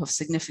scale that you have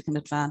significant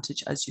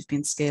advantage as you've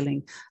been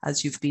scaling,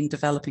 as you've been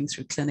developing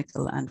through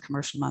clinical and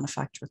commercial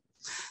manufacture.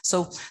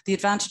 So the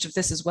advantage of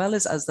this as well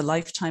is, as the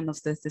lifetime of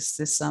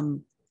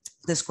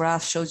this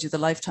graph shows you the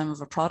lifetime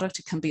of a product,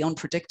 it can be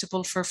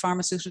unpredictable for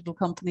pharmaceutical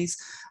companies.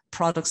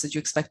 Products that you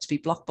expect to be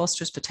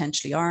blockbusters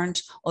potentially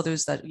aren't.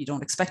 Others that you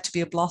don't expect to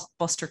be a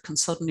blockbuster can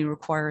suddenly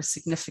require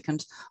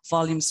significant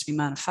volumes to be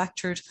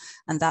manufactured.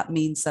 And that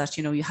means that,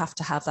 you have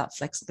to have that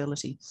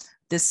flexibility.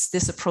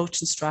 This approach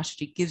and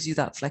strategy gives you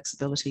that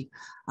flexibility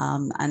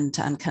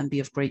and can be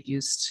of great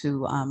use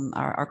to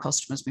our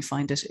customers. We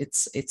find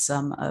it's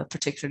a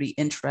particularly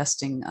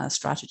interesting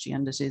strategy,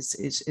 and it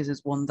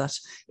is one that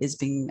is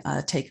being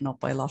taken up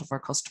by a lot of our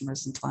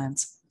customers and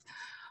clients.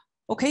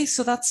 Okay,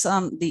 so that's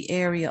the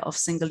area of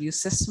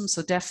single-use systems.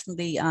 So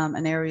definitely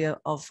an area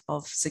of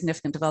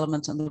significant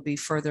development, and there'll be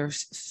further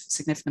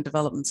significant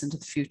developments into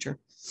the future.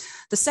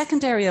 The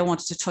second area I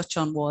wanted to touch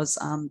on was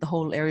the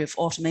whole area of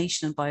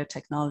automation and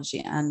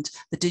biotechnology and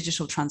the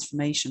digital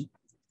transformation.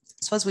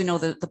 So as we know,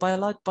 the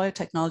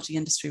biotechnology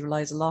industry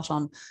relies a lot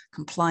on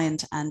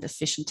compliant and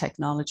efficient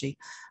technology,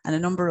 and a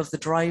number of the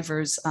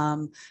drivers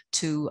that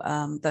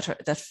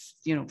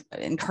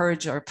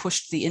encourage or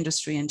push the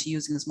industry into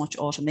using as much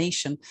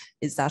automation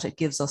is that it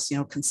gives us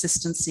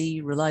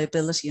consistency,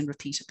 reliability, and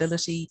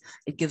repeatability.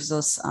 It gives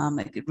us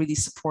it really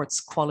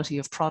supports quality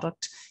of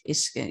product.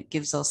 It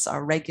gives us,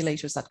 our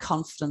regulators, that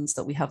confidence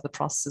that we have the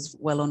processes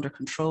well under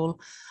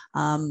control.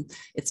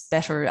 It's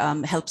better,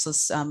 helps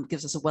us,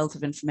 gives us a wealth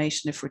of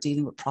information if we're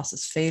dealing with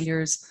process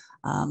failures.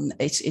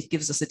 It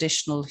gives us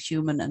additional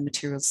human and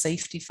material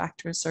safety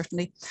factors,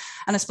 certainly.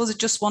 And I suppose I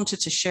just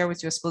wanted to share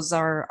with you, I suppose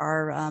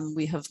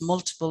we have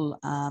multiple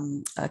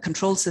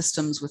control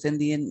systems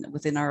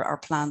within our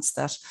plants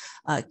that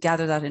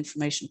gather that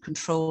information,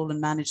 control and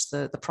manage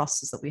the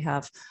processes that we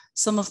have.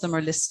 Some of them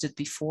are listed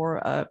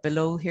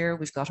below here.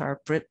 We've got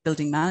our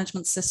building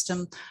management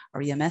system,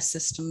 our EMS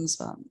systems.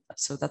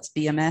 So that's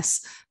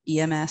BMS,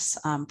 EMS,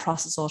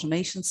 process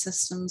automation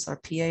systems, our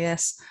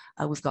PAS.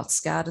 We've got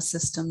SCADA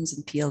systems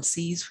and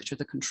PLCs, which are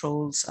the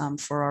controls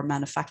for our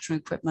manufacturing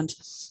equipment.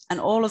 And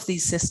all of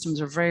these systems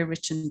are very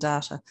rich in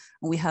data.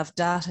 And we have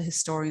data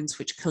historians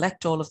which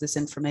collect all of this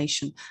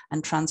information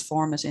and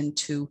transform it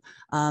into,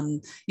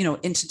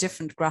 into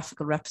different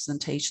graphical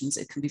representations.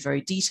 It can be very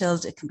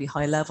detailed, it can be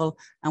high level,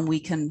 and we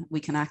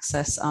can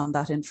access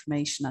that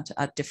information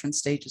at different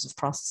stages of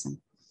processing.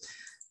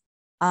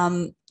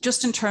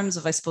 just in terms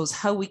of, I suppose,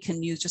 how we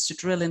can use, just to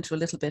drill into a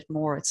little bit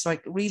more, it's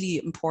like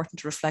really important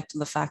to reflect on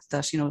the fact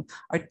that,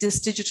 this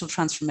digital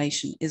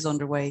transformation is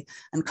underway,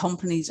 and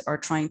companies are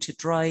trying to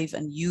drive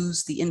and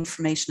use the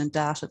information and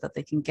data that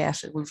they can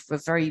get. We've a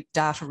very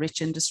data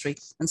rich industry,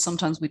 and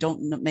sometimes we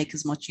don't make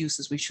as much use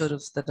as we should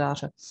of the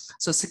data.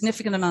 So a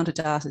significant amount of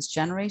data is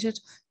generated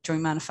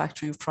during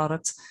manufacturing of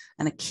products,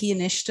 and a key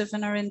initiative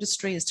in our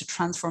industry is to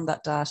transform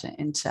that data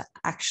into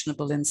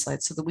actionable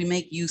insights so that we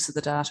make use of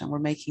the data, and we're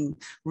making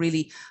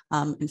really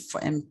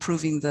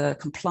improving the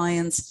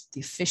compliance, the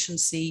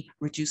efficiency,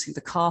 reducing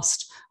the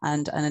cost,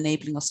 and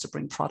enabling us to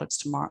bring products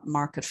to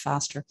market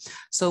faster.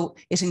 So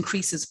it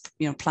increases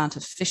plant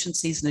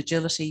efficiencies and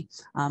agility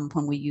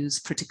when we use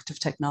predictive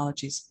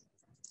technologies.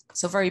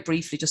 So very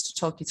briefly, just to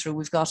talk you through,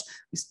 we've got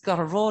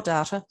a raw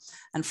data,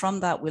 and from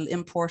that we'll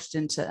import it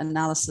into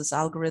analysis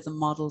algorithm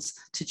models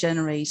to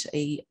generate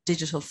a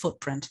digital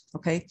footprint.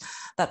 Okay,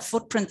 that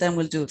footprint, then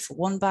we'll do it for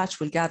one batch,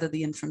 we'll gather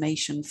the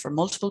information for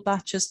multiple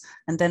batches,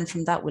 and then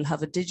from that we'll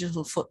have a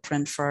digital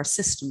footprint for our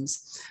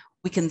systems.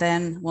 We can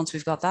then, once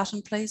we've got that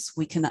in place,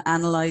 we can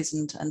analyze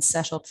and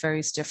set up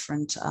various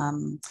different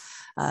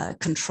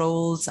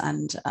controls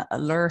and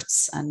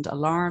alerts and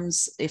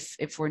alarms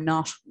if we're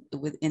not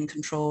within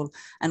control.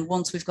 And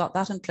once we've got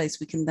that in place,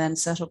 we can then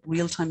set up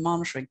real-time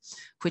monitoring,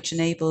 which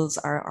enables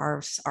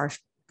our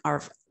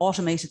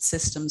automated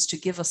systems to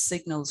give us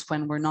signals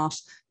when we're not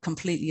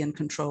completely in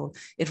control.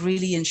 It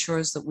really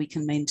ensures that we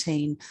can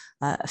maintain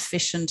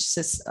efficient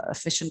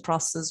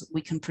processes.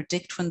 We can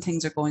predict when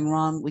things are going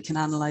wrong. We can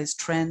analyze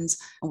trends,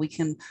 and we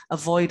can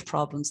avoid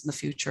problems in the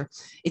future.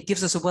 It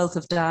gives us a wealth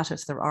of data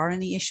if there are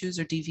any issues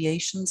or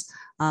deviations.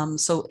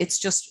 So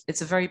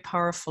it's a very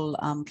powerful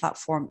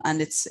platform,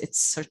 and it's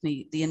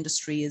certainly, the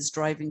industry is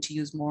driving to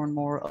use more and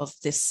more of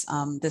this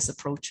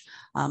approach,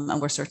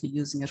 and we're certainly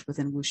using it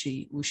within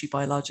WuXi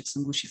Biologics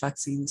and WuXi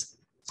Vaccines.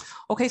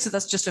 Okay, so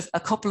that's just a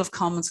couple of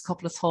comments, a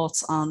couple of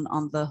thoughts on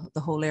the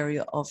whole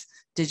area of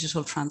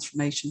digital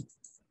transformation.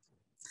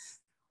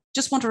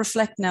 Just want to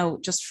reflect now,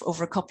 just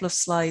over a couple of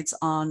slides,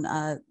 on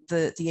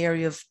the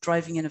area of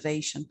driving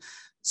innovation.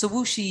 So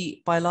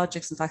WuXi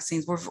Biologics and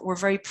Vaccines, we're a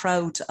very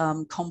proud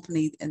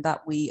company in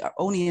that we are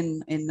only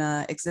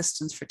in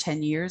existence for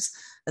 10 years,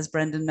 as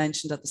Brendan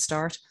mentioned at the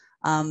start.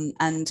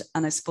 And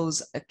I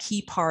suppose a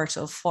key part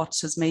of what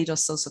has made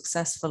us so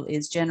successful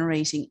is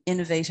generating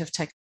innovative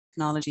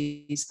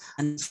technologies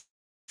and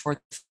for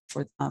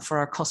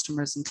our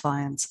customers and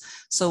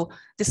clients. So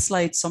this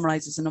slide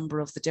summarizes a number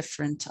of the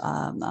different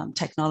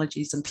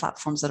technologies and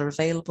platforms that are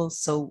available.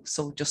 So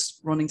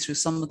just running through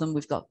some of them,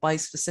 we've got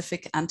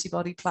bispecific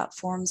antibody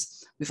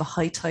platforms. We have a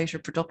high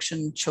titer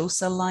production CHO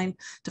cell line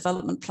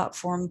development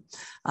platform.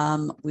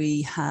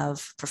 We have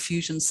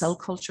perfusion cell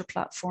culture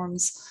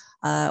platforms.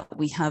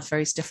 We have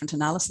various different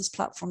analysis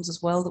platforms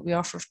as well that we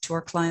offer to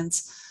our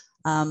clients.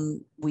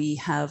 We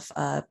have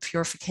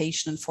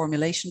purification and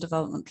formulation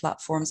development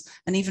platforms,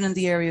 and even in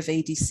the area of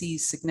ADCs,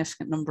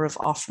 significant number of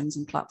offerings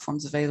and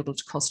platforms available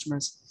to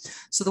customers.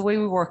 So the way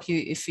we work,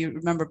 if you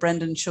remember,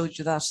 Brendan showed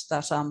you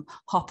that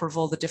hopper of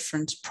all the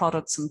different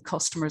products and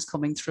customers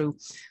coming through.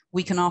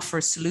 We can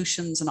offer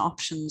solutions and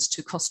options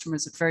to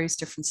customers at various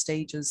different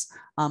stages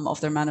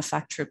of their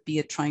manufacture, be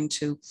it trying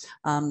to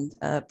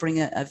bring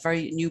a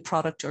very new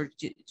product or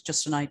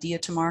just an idea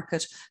to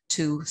market,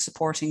 to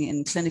supporting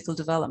in clinical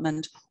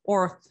development,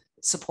 or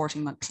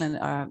supporting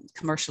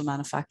commercial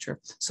manufacture.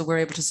 So we're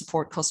able to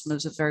support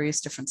customers at various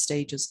different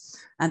stages,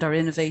 and our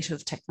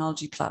innovative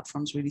technology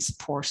platforms really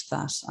support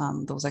that,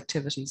 those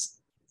activities.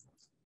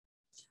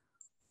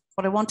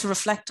 What I want to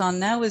reflect on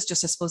now is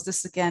just, I suppose,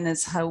 this again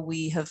is how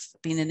we have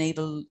been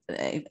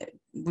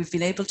we've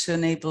been able to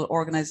enable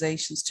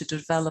organizations to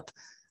develop,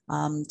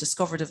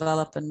 discover,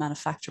 develop, and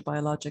manufacture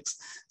biologics.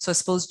 So I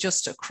suppose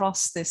just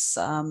across this,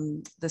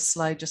 this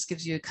slide just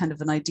gives you kind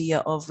of an idea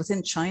of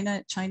within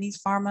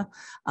Chinese pharma,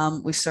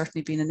 we've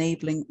certainly been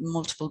enabling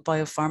multiple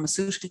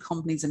biopharmaceutical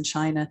companies in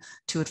China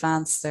to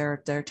advance their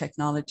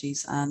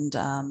technologies and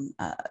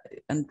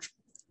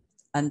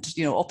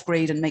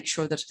upgrade and make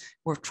sure that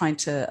we're trying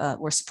to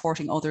we're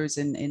supporting others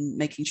in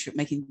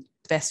making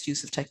best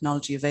use of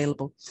technology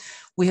available.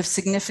 We have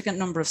significant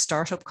number of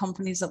startup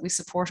companies that we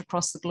support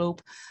across the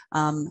globe,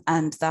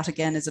 and that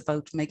again is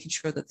about making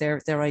sure that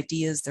their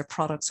ideas, their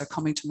products are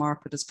coming to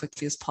market as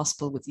quickly as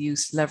possible with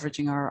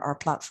leveraging our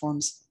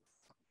platforms.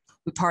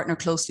 We partner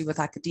closely with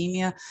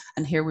academia,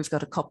 and here we've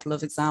got a couple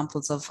of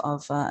examples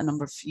of a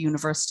number of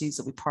universities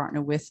that we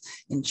partner with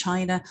in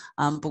China,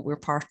 but we're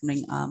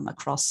partnering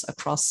across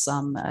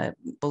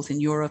both in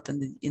Europe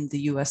and in the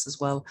US as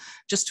well,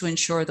 just to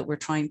ensure that we're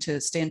trying to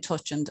stay in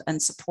touch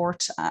and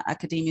support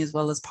academia as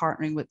well as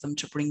partnering with them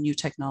to bring new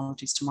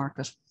technologies to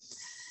market.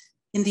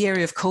 In the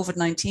area of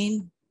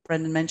COVID-19,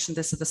 Brendan mentioned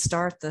this at the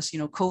start, that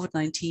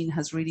COVID-19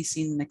 has really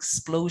seen an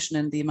explosion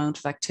in the amount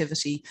of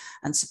activity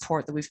and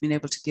support that we've been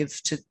able to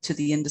give to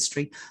the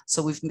industry.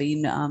 So we've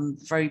been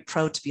very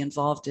proud to be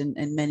involved in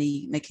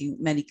making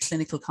many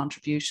clinical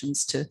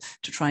contributions to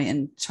try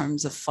in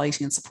terms of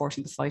fighting and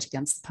supporting the fight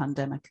against the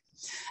pandemic.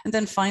 And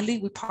then finally,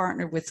 we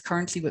partner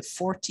currently with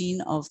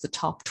 14 of the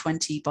top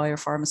 20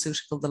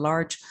 biopharmaceutical, the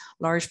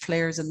large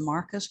players in the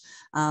market,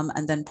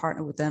 and then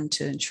partner with them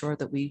to ensure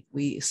that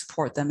we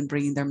support them in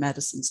bringing their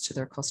medicines to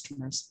their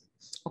customers.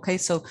 Okay,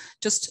 so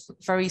just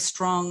very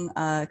strong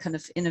kind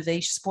of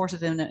innovation,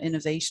 supported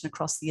innovation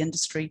across the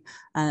industry,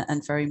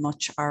 and very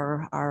much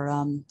our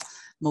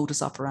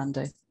modus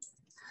operandi.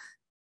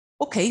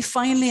 Okay,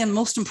 finally, and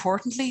most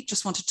importantly,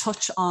 just want to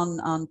touch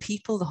on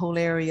people, the whole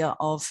area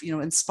of, you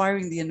know,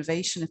 inspiring the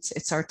innovation.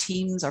 It's our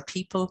teams, our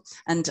people,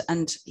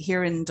 and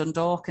here in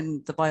Dundalk,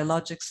 in the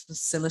biologics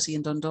facility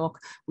in Dundalk,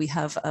 we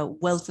have a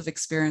wealth of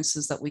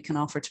experiences that we can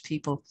offer to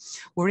people.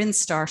 We're in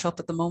startup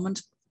at the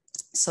moment,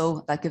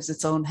 so that gives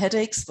its own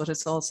headaches, but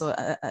it's also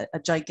a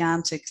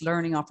gigantic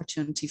learning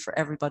opportunity for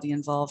everybody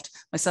involved,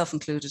 myself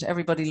included.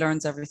 Everybody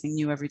learns everything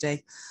new every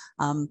day.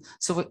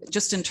 So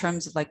just in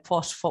terms of like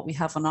what we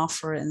have on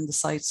offer in the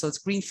site, so it's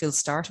greenfield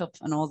startup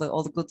and all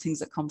the good things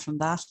that come from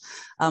that.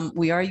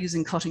 We are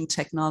using cutting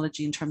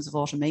technology in terms of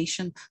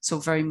automation, so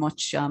very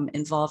much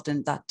involved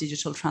in that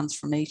digital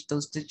transformation,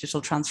 those digital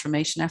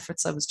transformation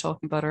efforts I was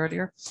talking about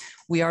earlier.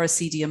 We are a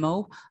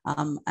CDMO,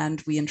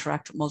 and we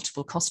interact with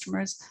multiple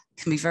customers.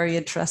 Can be very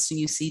interesting.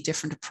 You see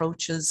different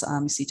approaches,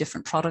 you see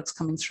different products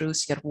coming through,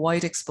 so you get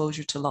wide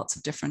exposure to lots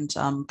of different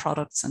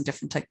products and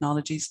different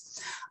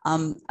technologies.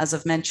 As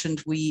I've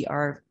mentioned, we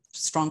are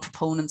strong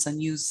proponents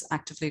and use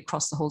actively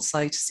across the whole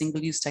site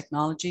single-use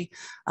technology.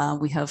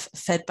 We have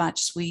fed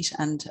batch suite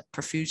and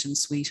perfusion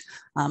suite,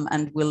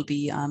 and will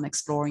be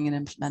exploring and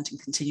implementing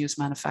continuous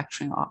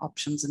manufacturing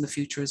options in the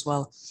future as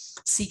well.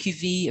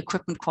 CQV,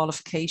 equipment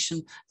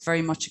qualification,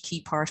 very much a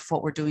key part of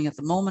what we're doing at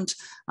the moment,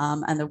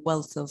 and a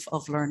wealth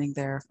of learning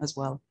there as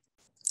well.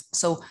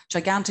 So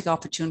gigantic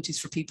opportunities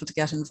for people to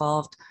get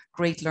involved,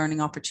 great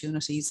learning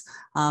opportunities,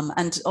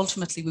 and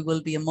ultimately we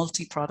will be a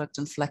multi-product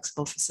and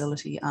flexible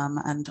facility,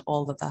 and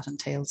all that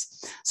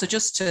entails. So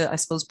just to, I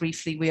suppose,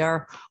 briefly, we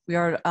are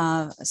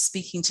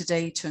speaking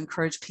today to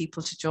encourage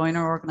people to join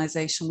our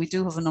organization. We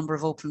do have a number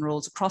of open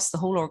roles across the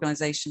whole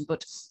organization,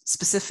 but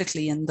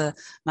specifically in the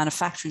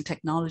manufacturing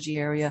technology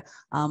area,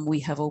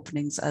 we have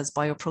openings as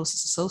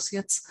bioprocess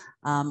associates,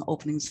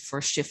 openings for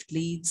shift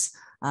leads,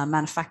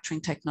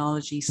 manufacturing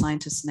technology,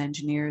 scientists and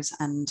engineers,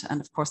 and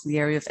of course in the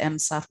area of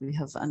MSAT, we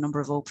have a number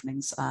of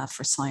openings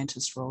for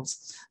scientist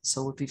roles.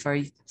 So we'll be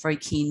very, very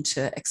keen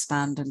to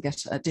expand and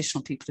get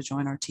additional people to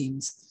join our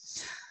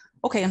teams.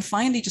 Okay, and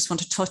finally, just want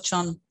to touch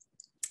on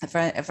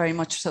very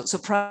much, so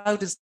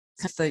proud is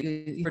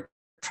the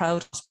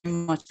proud very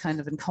much kind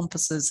of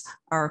encompasses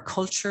our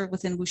culture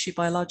within WuXi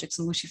Biologics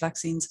and WuXi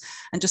Vaccines.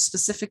 And just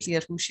specifically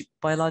at WuXi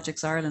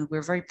Biologics Ireland,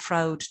 we're very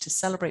proud to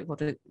celebrate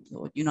what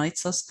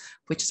unites us,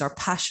 which is our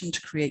passion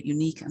to create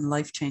unique and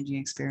life-changing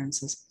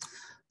experiences.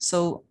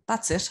 So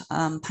that's it.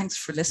 Thanks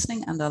for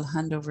listening, and I'll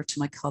hand over to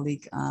my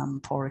colleague,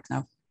 Pádraig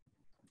now.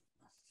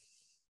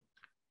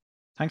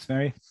 Thanks,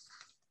 Mary.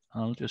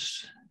 I'll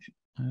just,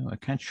 I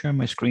can't share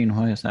my screen.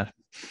 Why is that?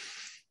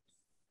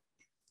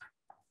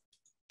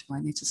 I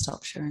need to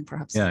stop sharing,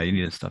 perhaps. Yeah, you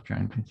need to stop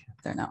sharing.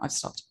 There now, I've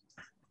stopped.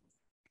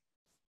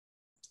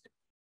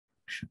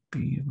 Should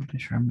be able to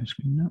share my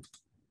screen now.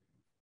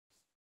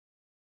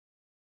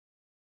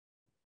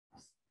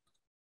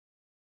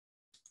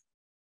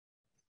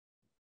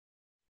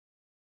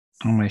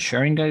 Am I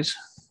sharing, guys?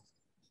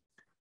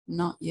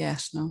 Not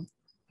yet, no.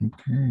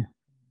 Okay.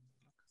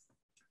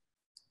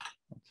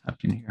 What's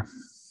happening here?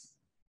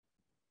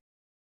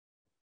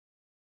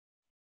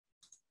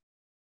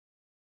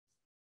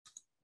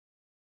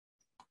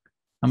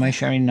 Am I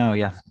sharing now?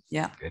 Yeah.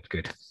 Yeah.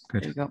 Good.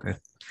 There you go. Good.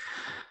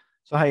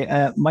 So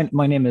hi,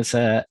 my name is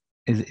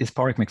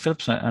Pádraig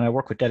McPhillips, and I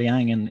work with Daddy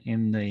Yang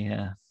in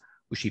the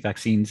WuXi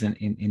Vaccines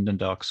in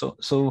Dundalk.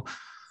 So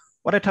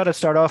what I thought I'd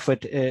start off with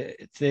today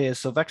is,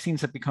 so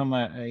vaccines have become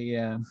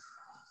a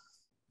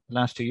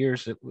last 2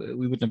 years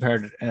we wouldn't have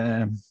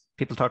heard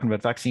people talking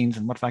about vaccines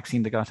and what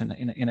vaccine they got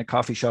in a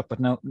coffee shop, but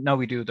now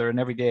we do. They're an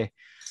everyday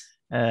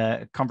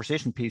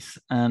conversation piece,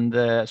 and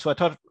so I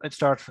thought I'd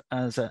start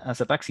as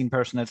a vaccine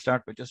person. I'd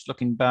start by just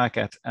looking back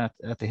at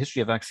the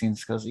history of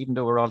vaccines, because even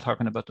though we're all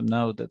talking about them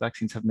now, the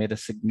vaccines have made a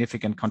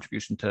significant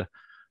contribution to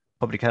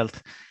public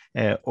health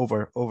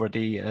over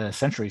the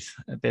centuries.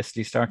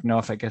 Basically, starting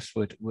off, I guess,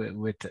 with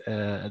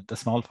the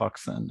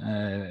smallpox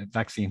and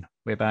vaccine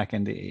way back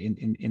in the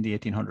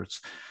 1800s.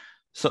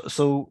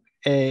 So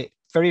a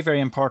very, very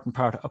important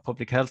part of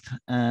public health,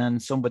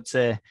 and some would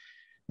say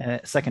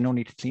second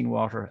only to clean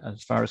water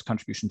as far as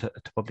contribution to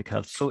public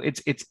health. So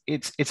it's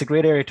a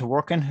great area to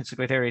work in. It's a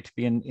great area to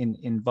be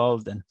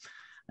involved in.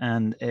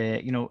 And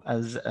you know,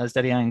 as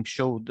Daddy Yang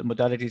showed, the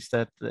modalities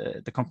that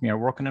the company are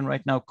working in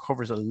right now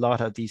covers a lot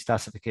of these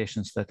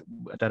classifications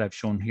that I've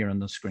shown here on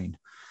the screen.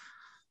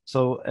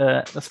 So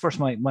that's first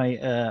my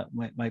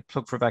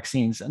plug for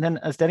vaccines. And then,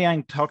 as Daddy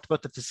Yang talked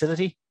about the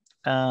facility,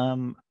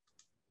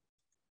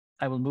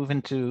 I will move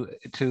into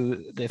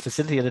the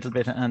facility a little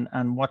bit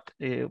and what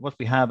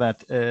we have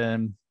at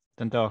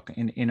Dundalk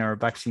in our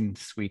vaccine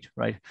suite,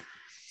 right?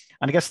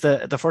 And I guess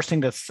the first thing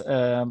that's,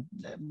 I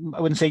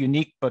wouldn't say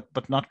unique,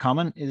 but not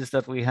common, is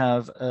that we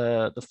have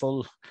the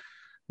full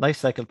life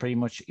cycle pretty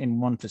much in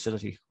one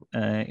facility,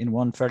 in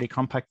one fairly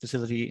compact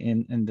facility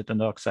in the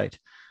Dundalk site.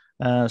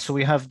 So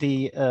we have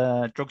the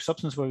drug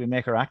substance where we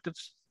make our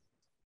actives.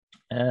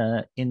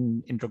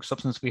 In drug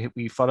substance,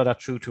 we follow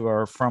that through to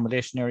our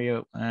formulation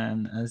area,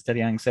 and as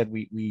Deliang said,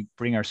 we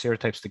bring our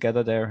serotypes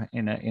together there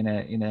in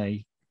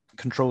a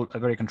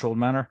very controlled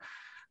manner,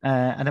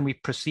 and then we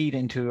proceed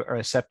into our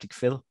aseptic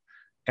fill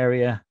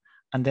area,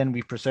 and then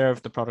we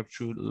preserve the product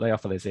through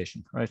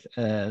lyophilization, right?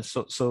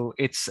 So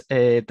it's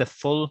the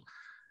full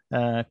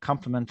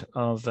complement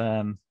of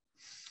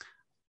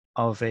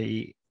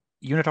a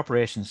unit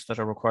operations that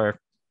are required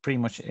pretty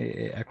much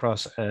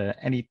across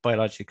any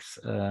biologics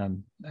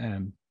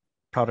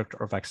product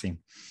or vaccine.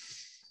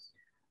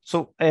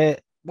 So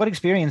what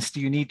experience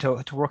do you need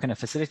to work in a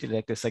facility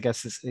like this, I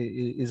guess,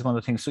 is one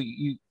of the things. So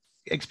you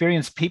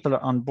experienced people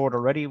on board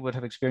already would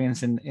have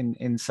experience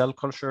in cell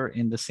culture,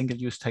 in the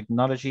single-use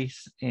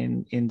technologies,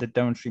 in the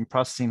downstream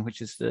processing,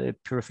 which is the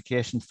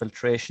purification,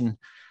 filtration,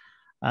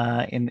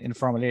 in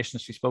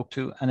formulations we spoke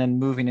to, and then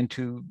moving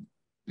into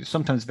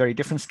sometimes very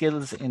different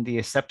skills in the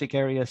aseptic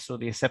area. So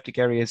the aseptic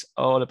area is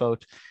all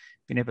about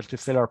being able to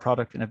fill our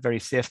product in a very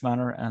safe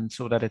manner, and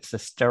so that it's a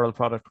sterile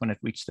product when it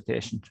reaches the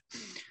patient.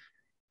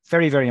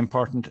 Very, very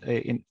important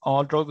in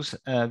all drugs,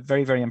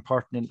 very, very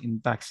important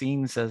in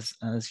vaccines, as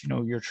you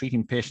know, you're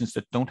treating patients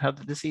that don't have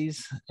the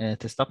disease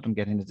to stop them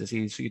getting the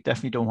disease. So you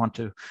definitely don't want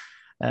to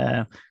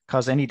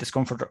cause any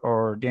discomfort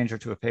or danger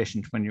to a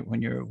patient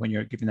when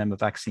you're giving them a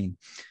vaccine.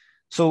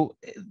 So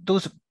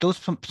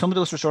some of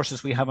those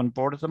resources we have on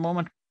board at the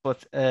moment,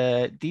 but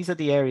these are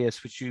the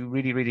areas which you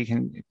really, really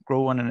can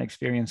grow on and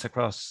experience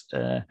across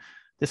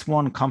this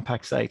one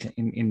compact site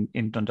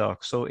in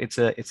Dundalk. So it's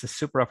a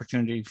super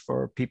opportunity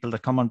for people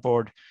that come on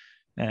board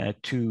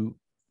to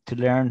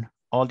learn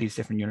all these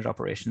different unit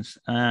operations,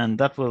 and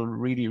that will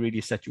really,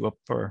 really set you up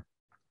for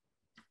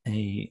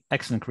an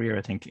excellent career,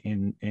 I think,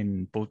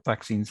 in both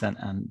vaccines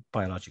and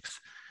biologics.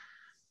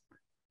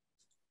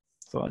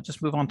 So I'll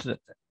just move on to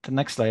the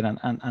next slide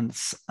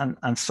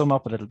and sum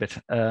up a little bit.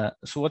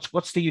 So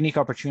what's the unique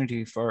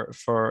opportunity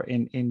for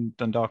in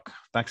Dundalk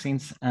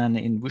vaccines and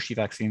in WuXi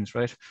vaccines,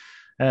 right?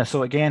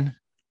 So again,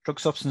 drug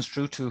substance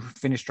through to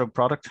finished drug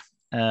product,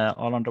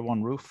 all under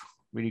one roof,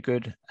 really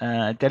good.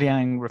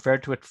 Deliang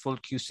referred to it, full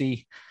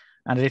QC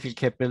analytical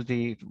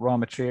capability, raw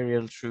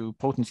material through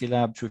potency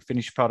lab, through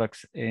finished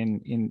products in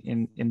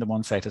the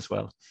one site as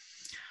well.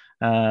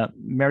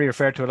 Mary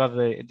referred to a lot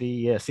of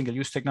the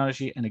single-use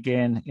technology, and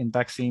again, in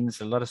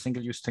vaccines, a lot of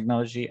single-use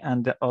technology,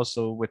 and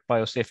also with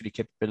biosafety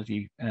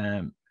capability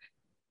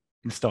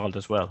installed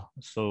as well.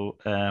 So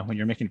when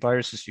you're making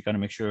viruses, you got to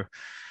make sure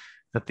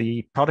that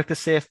the product is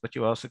safe, but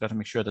you also got to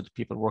make sure that the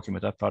people working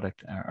with that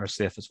product are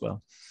safe as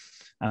well,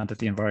 and that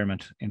the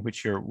environment in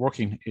which you're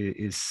working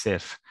is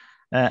safe.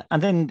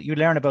 And then you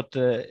learn about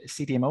the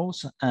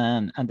CDMOs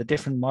and the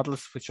different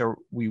models which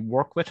we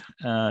work with,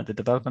 the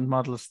development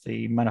models,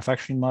 the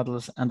manufacturing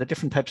models, and the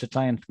different types of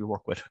clients we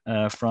work with,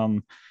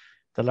 from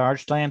the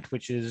large client,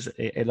 which is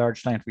a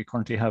large client we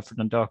currently have for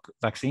Dundalk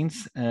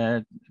vaccines,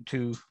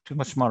 to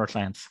much smaller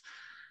clients.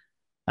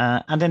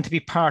 And then to be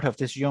part of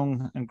this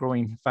young and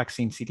growing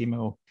vaccine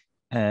CDMO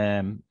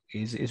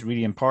is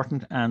really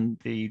important, and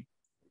the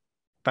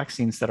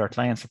vaccines that our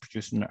clients are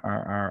producing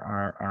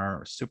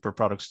are super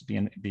products to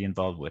be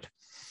involved with.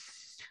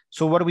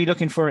 So what are we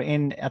looking for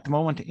at the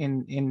moment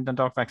in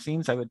Dundalk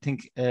vaccines? I would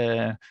think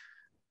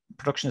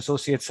production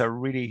associates are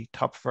really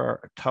top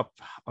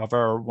of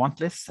our want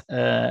list.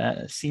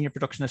 Senior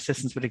production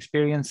assistants with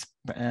experience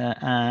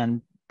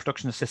and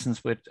production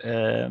assistants with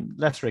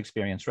lesser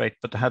experience, right?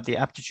 But to have the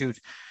aptitude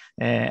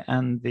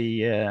and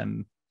the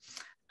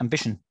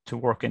ambition to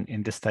work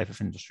in this type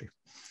of industry.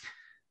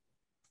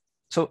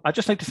 So I'd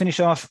just like to finish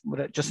off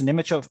with just an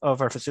image of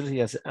our facility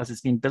as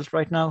it's being built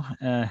right now,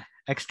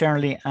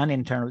 externally and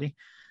internally.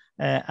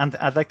 And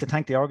I'd like to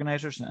thank the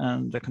organizers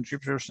and the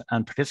contributors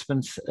and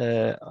participants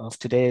of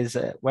today's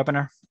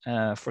webinar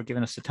for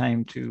giving us the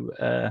time to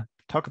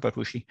talk about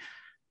WuXi.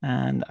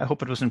 And I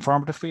hope it was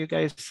informative for you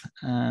guys,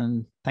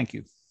 and thank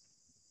you.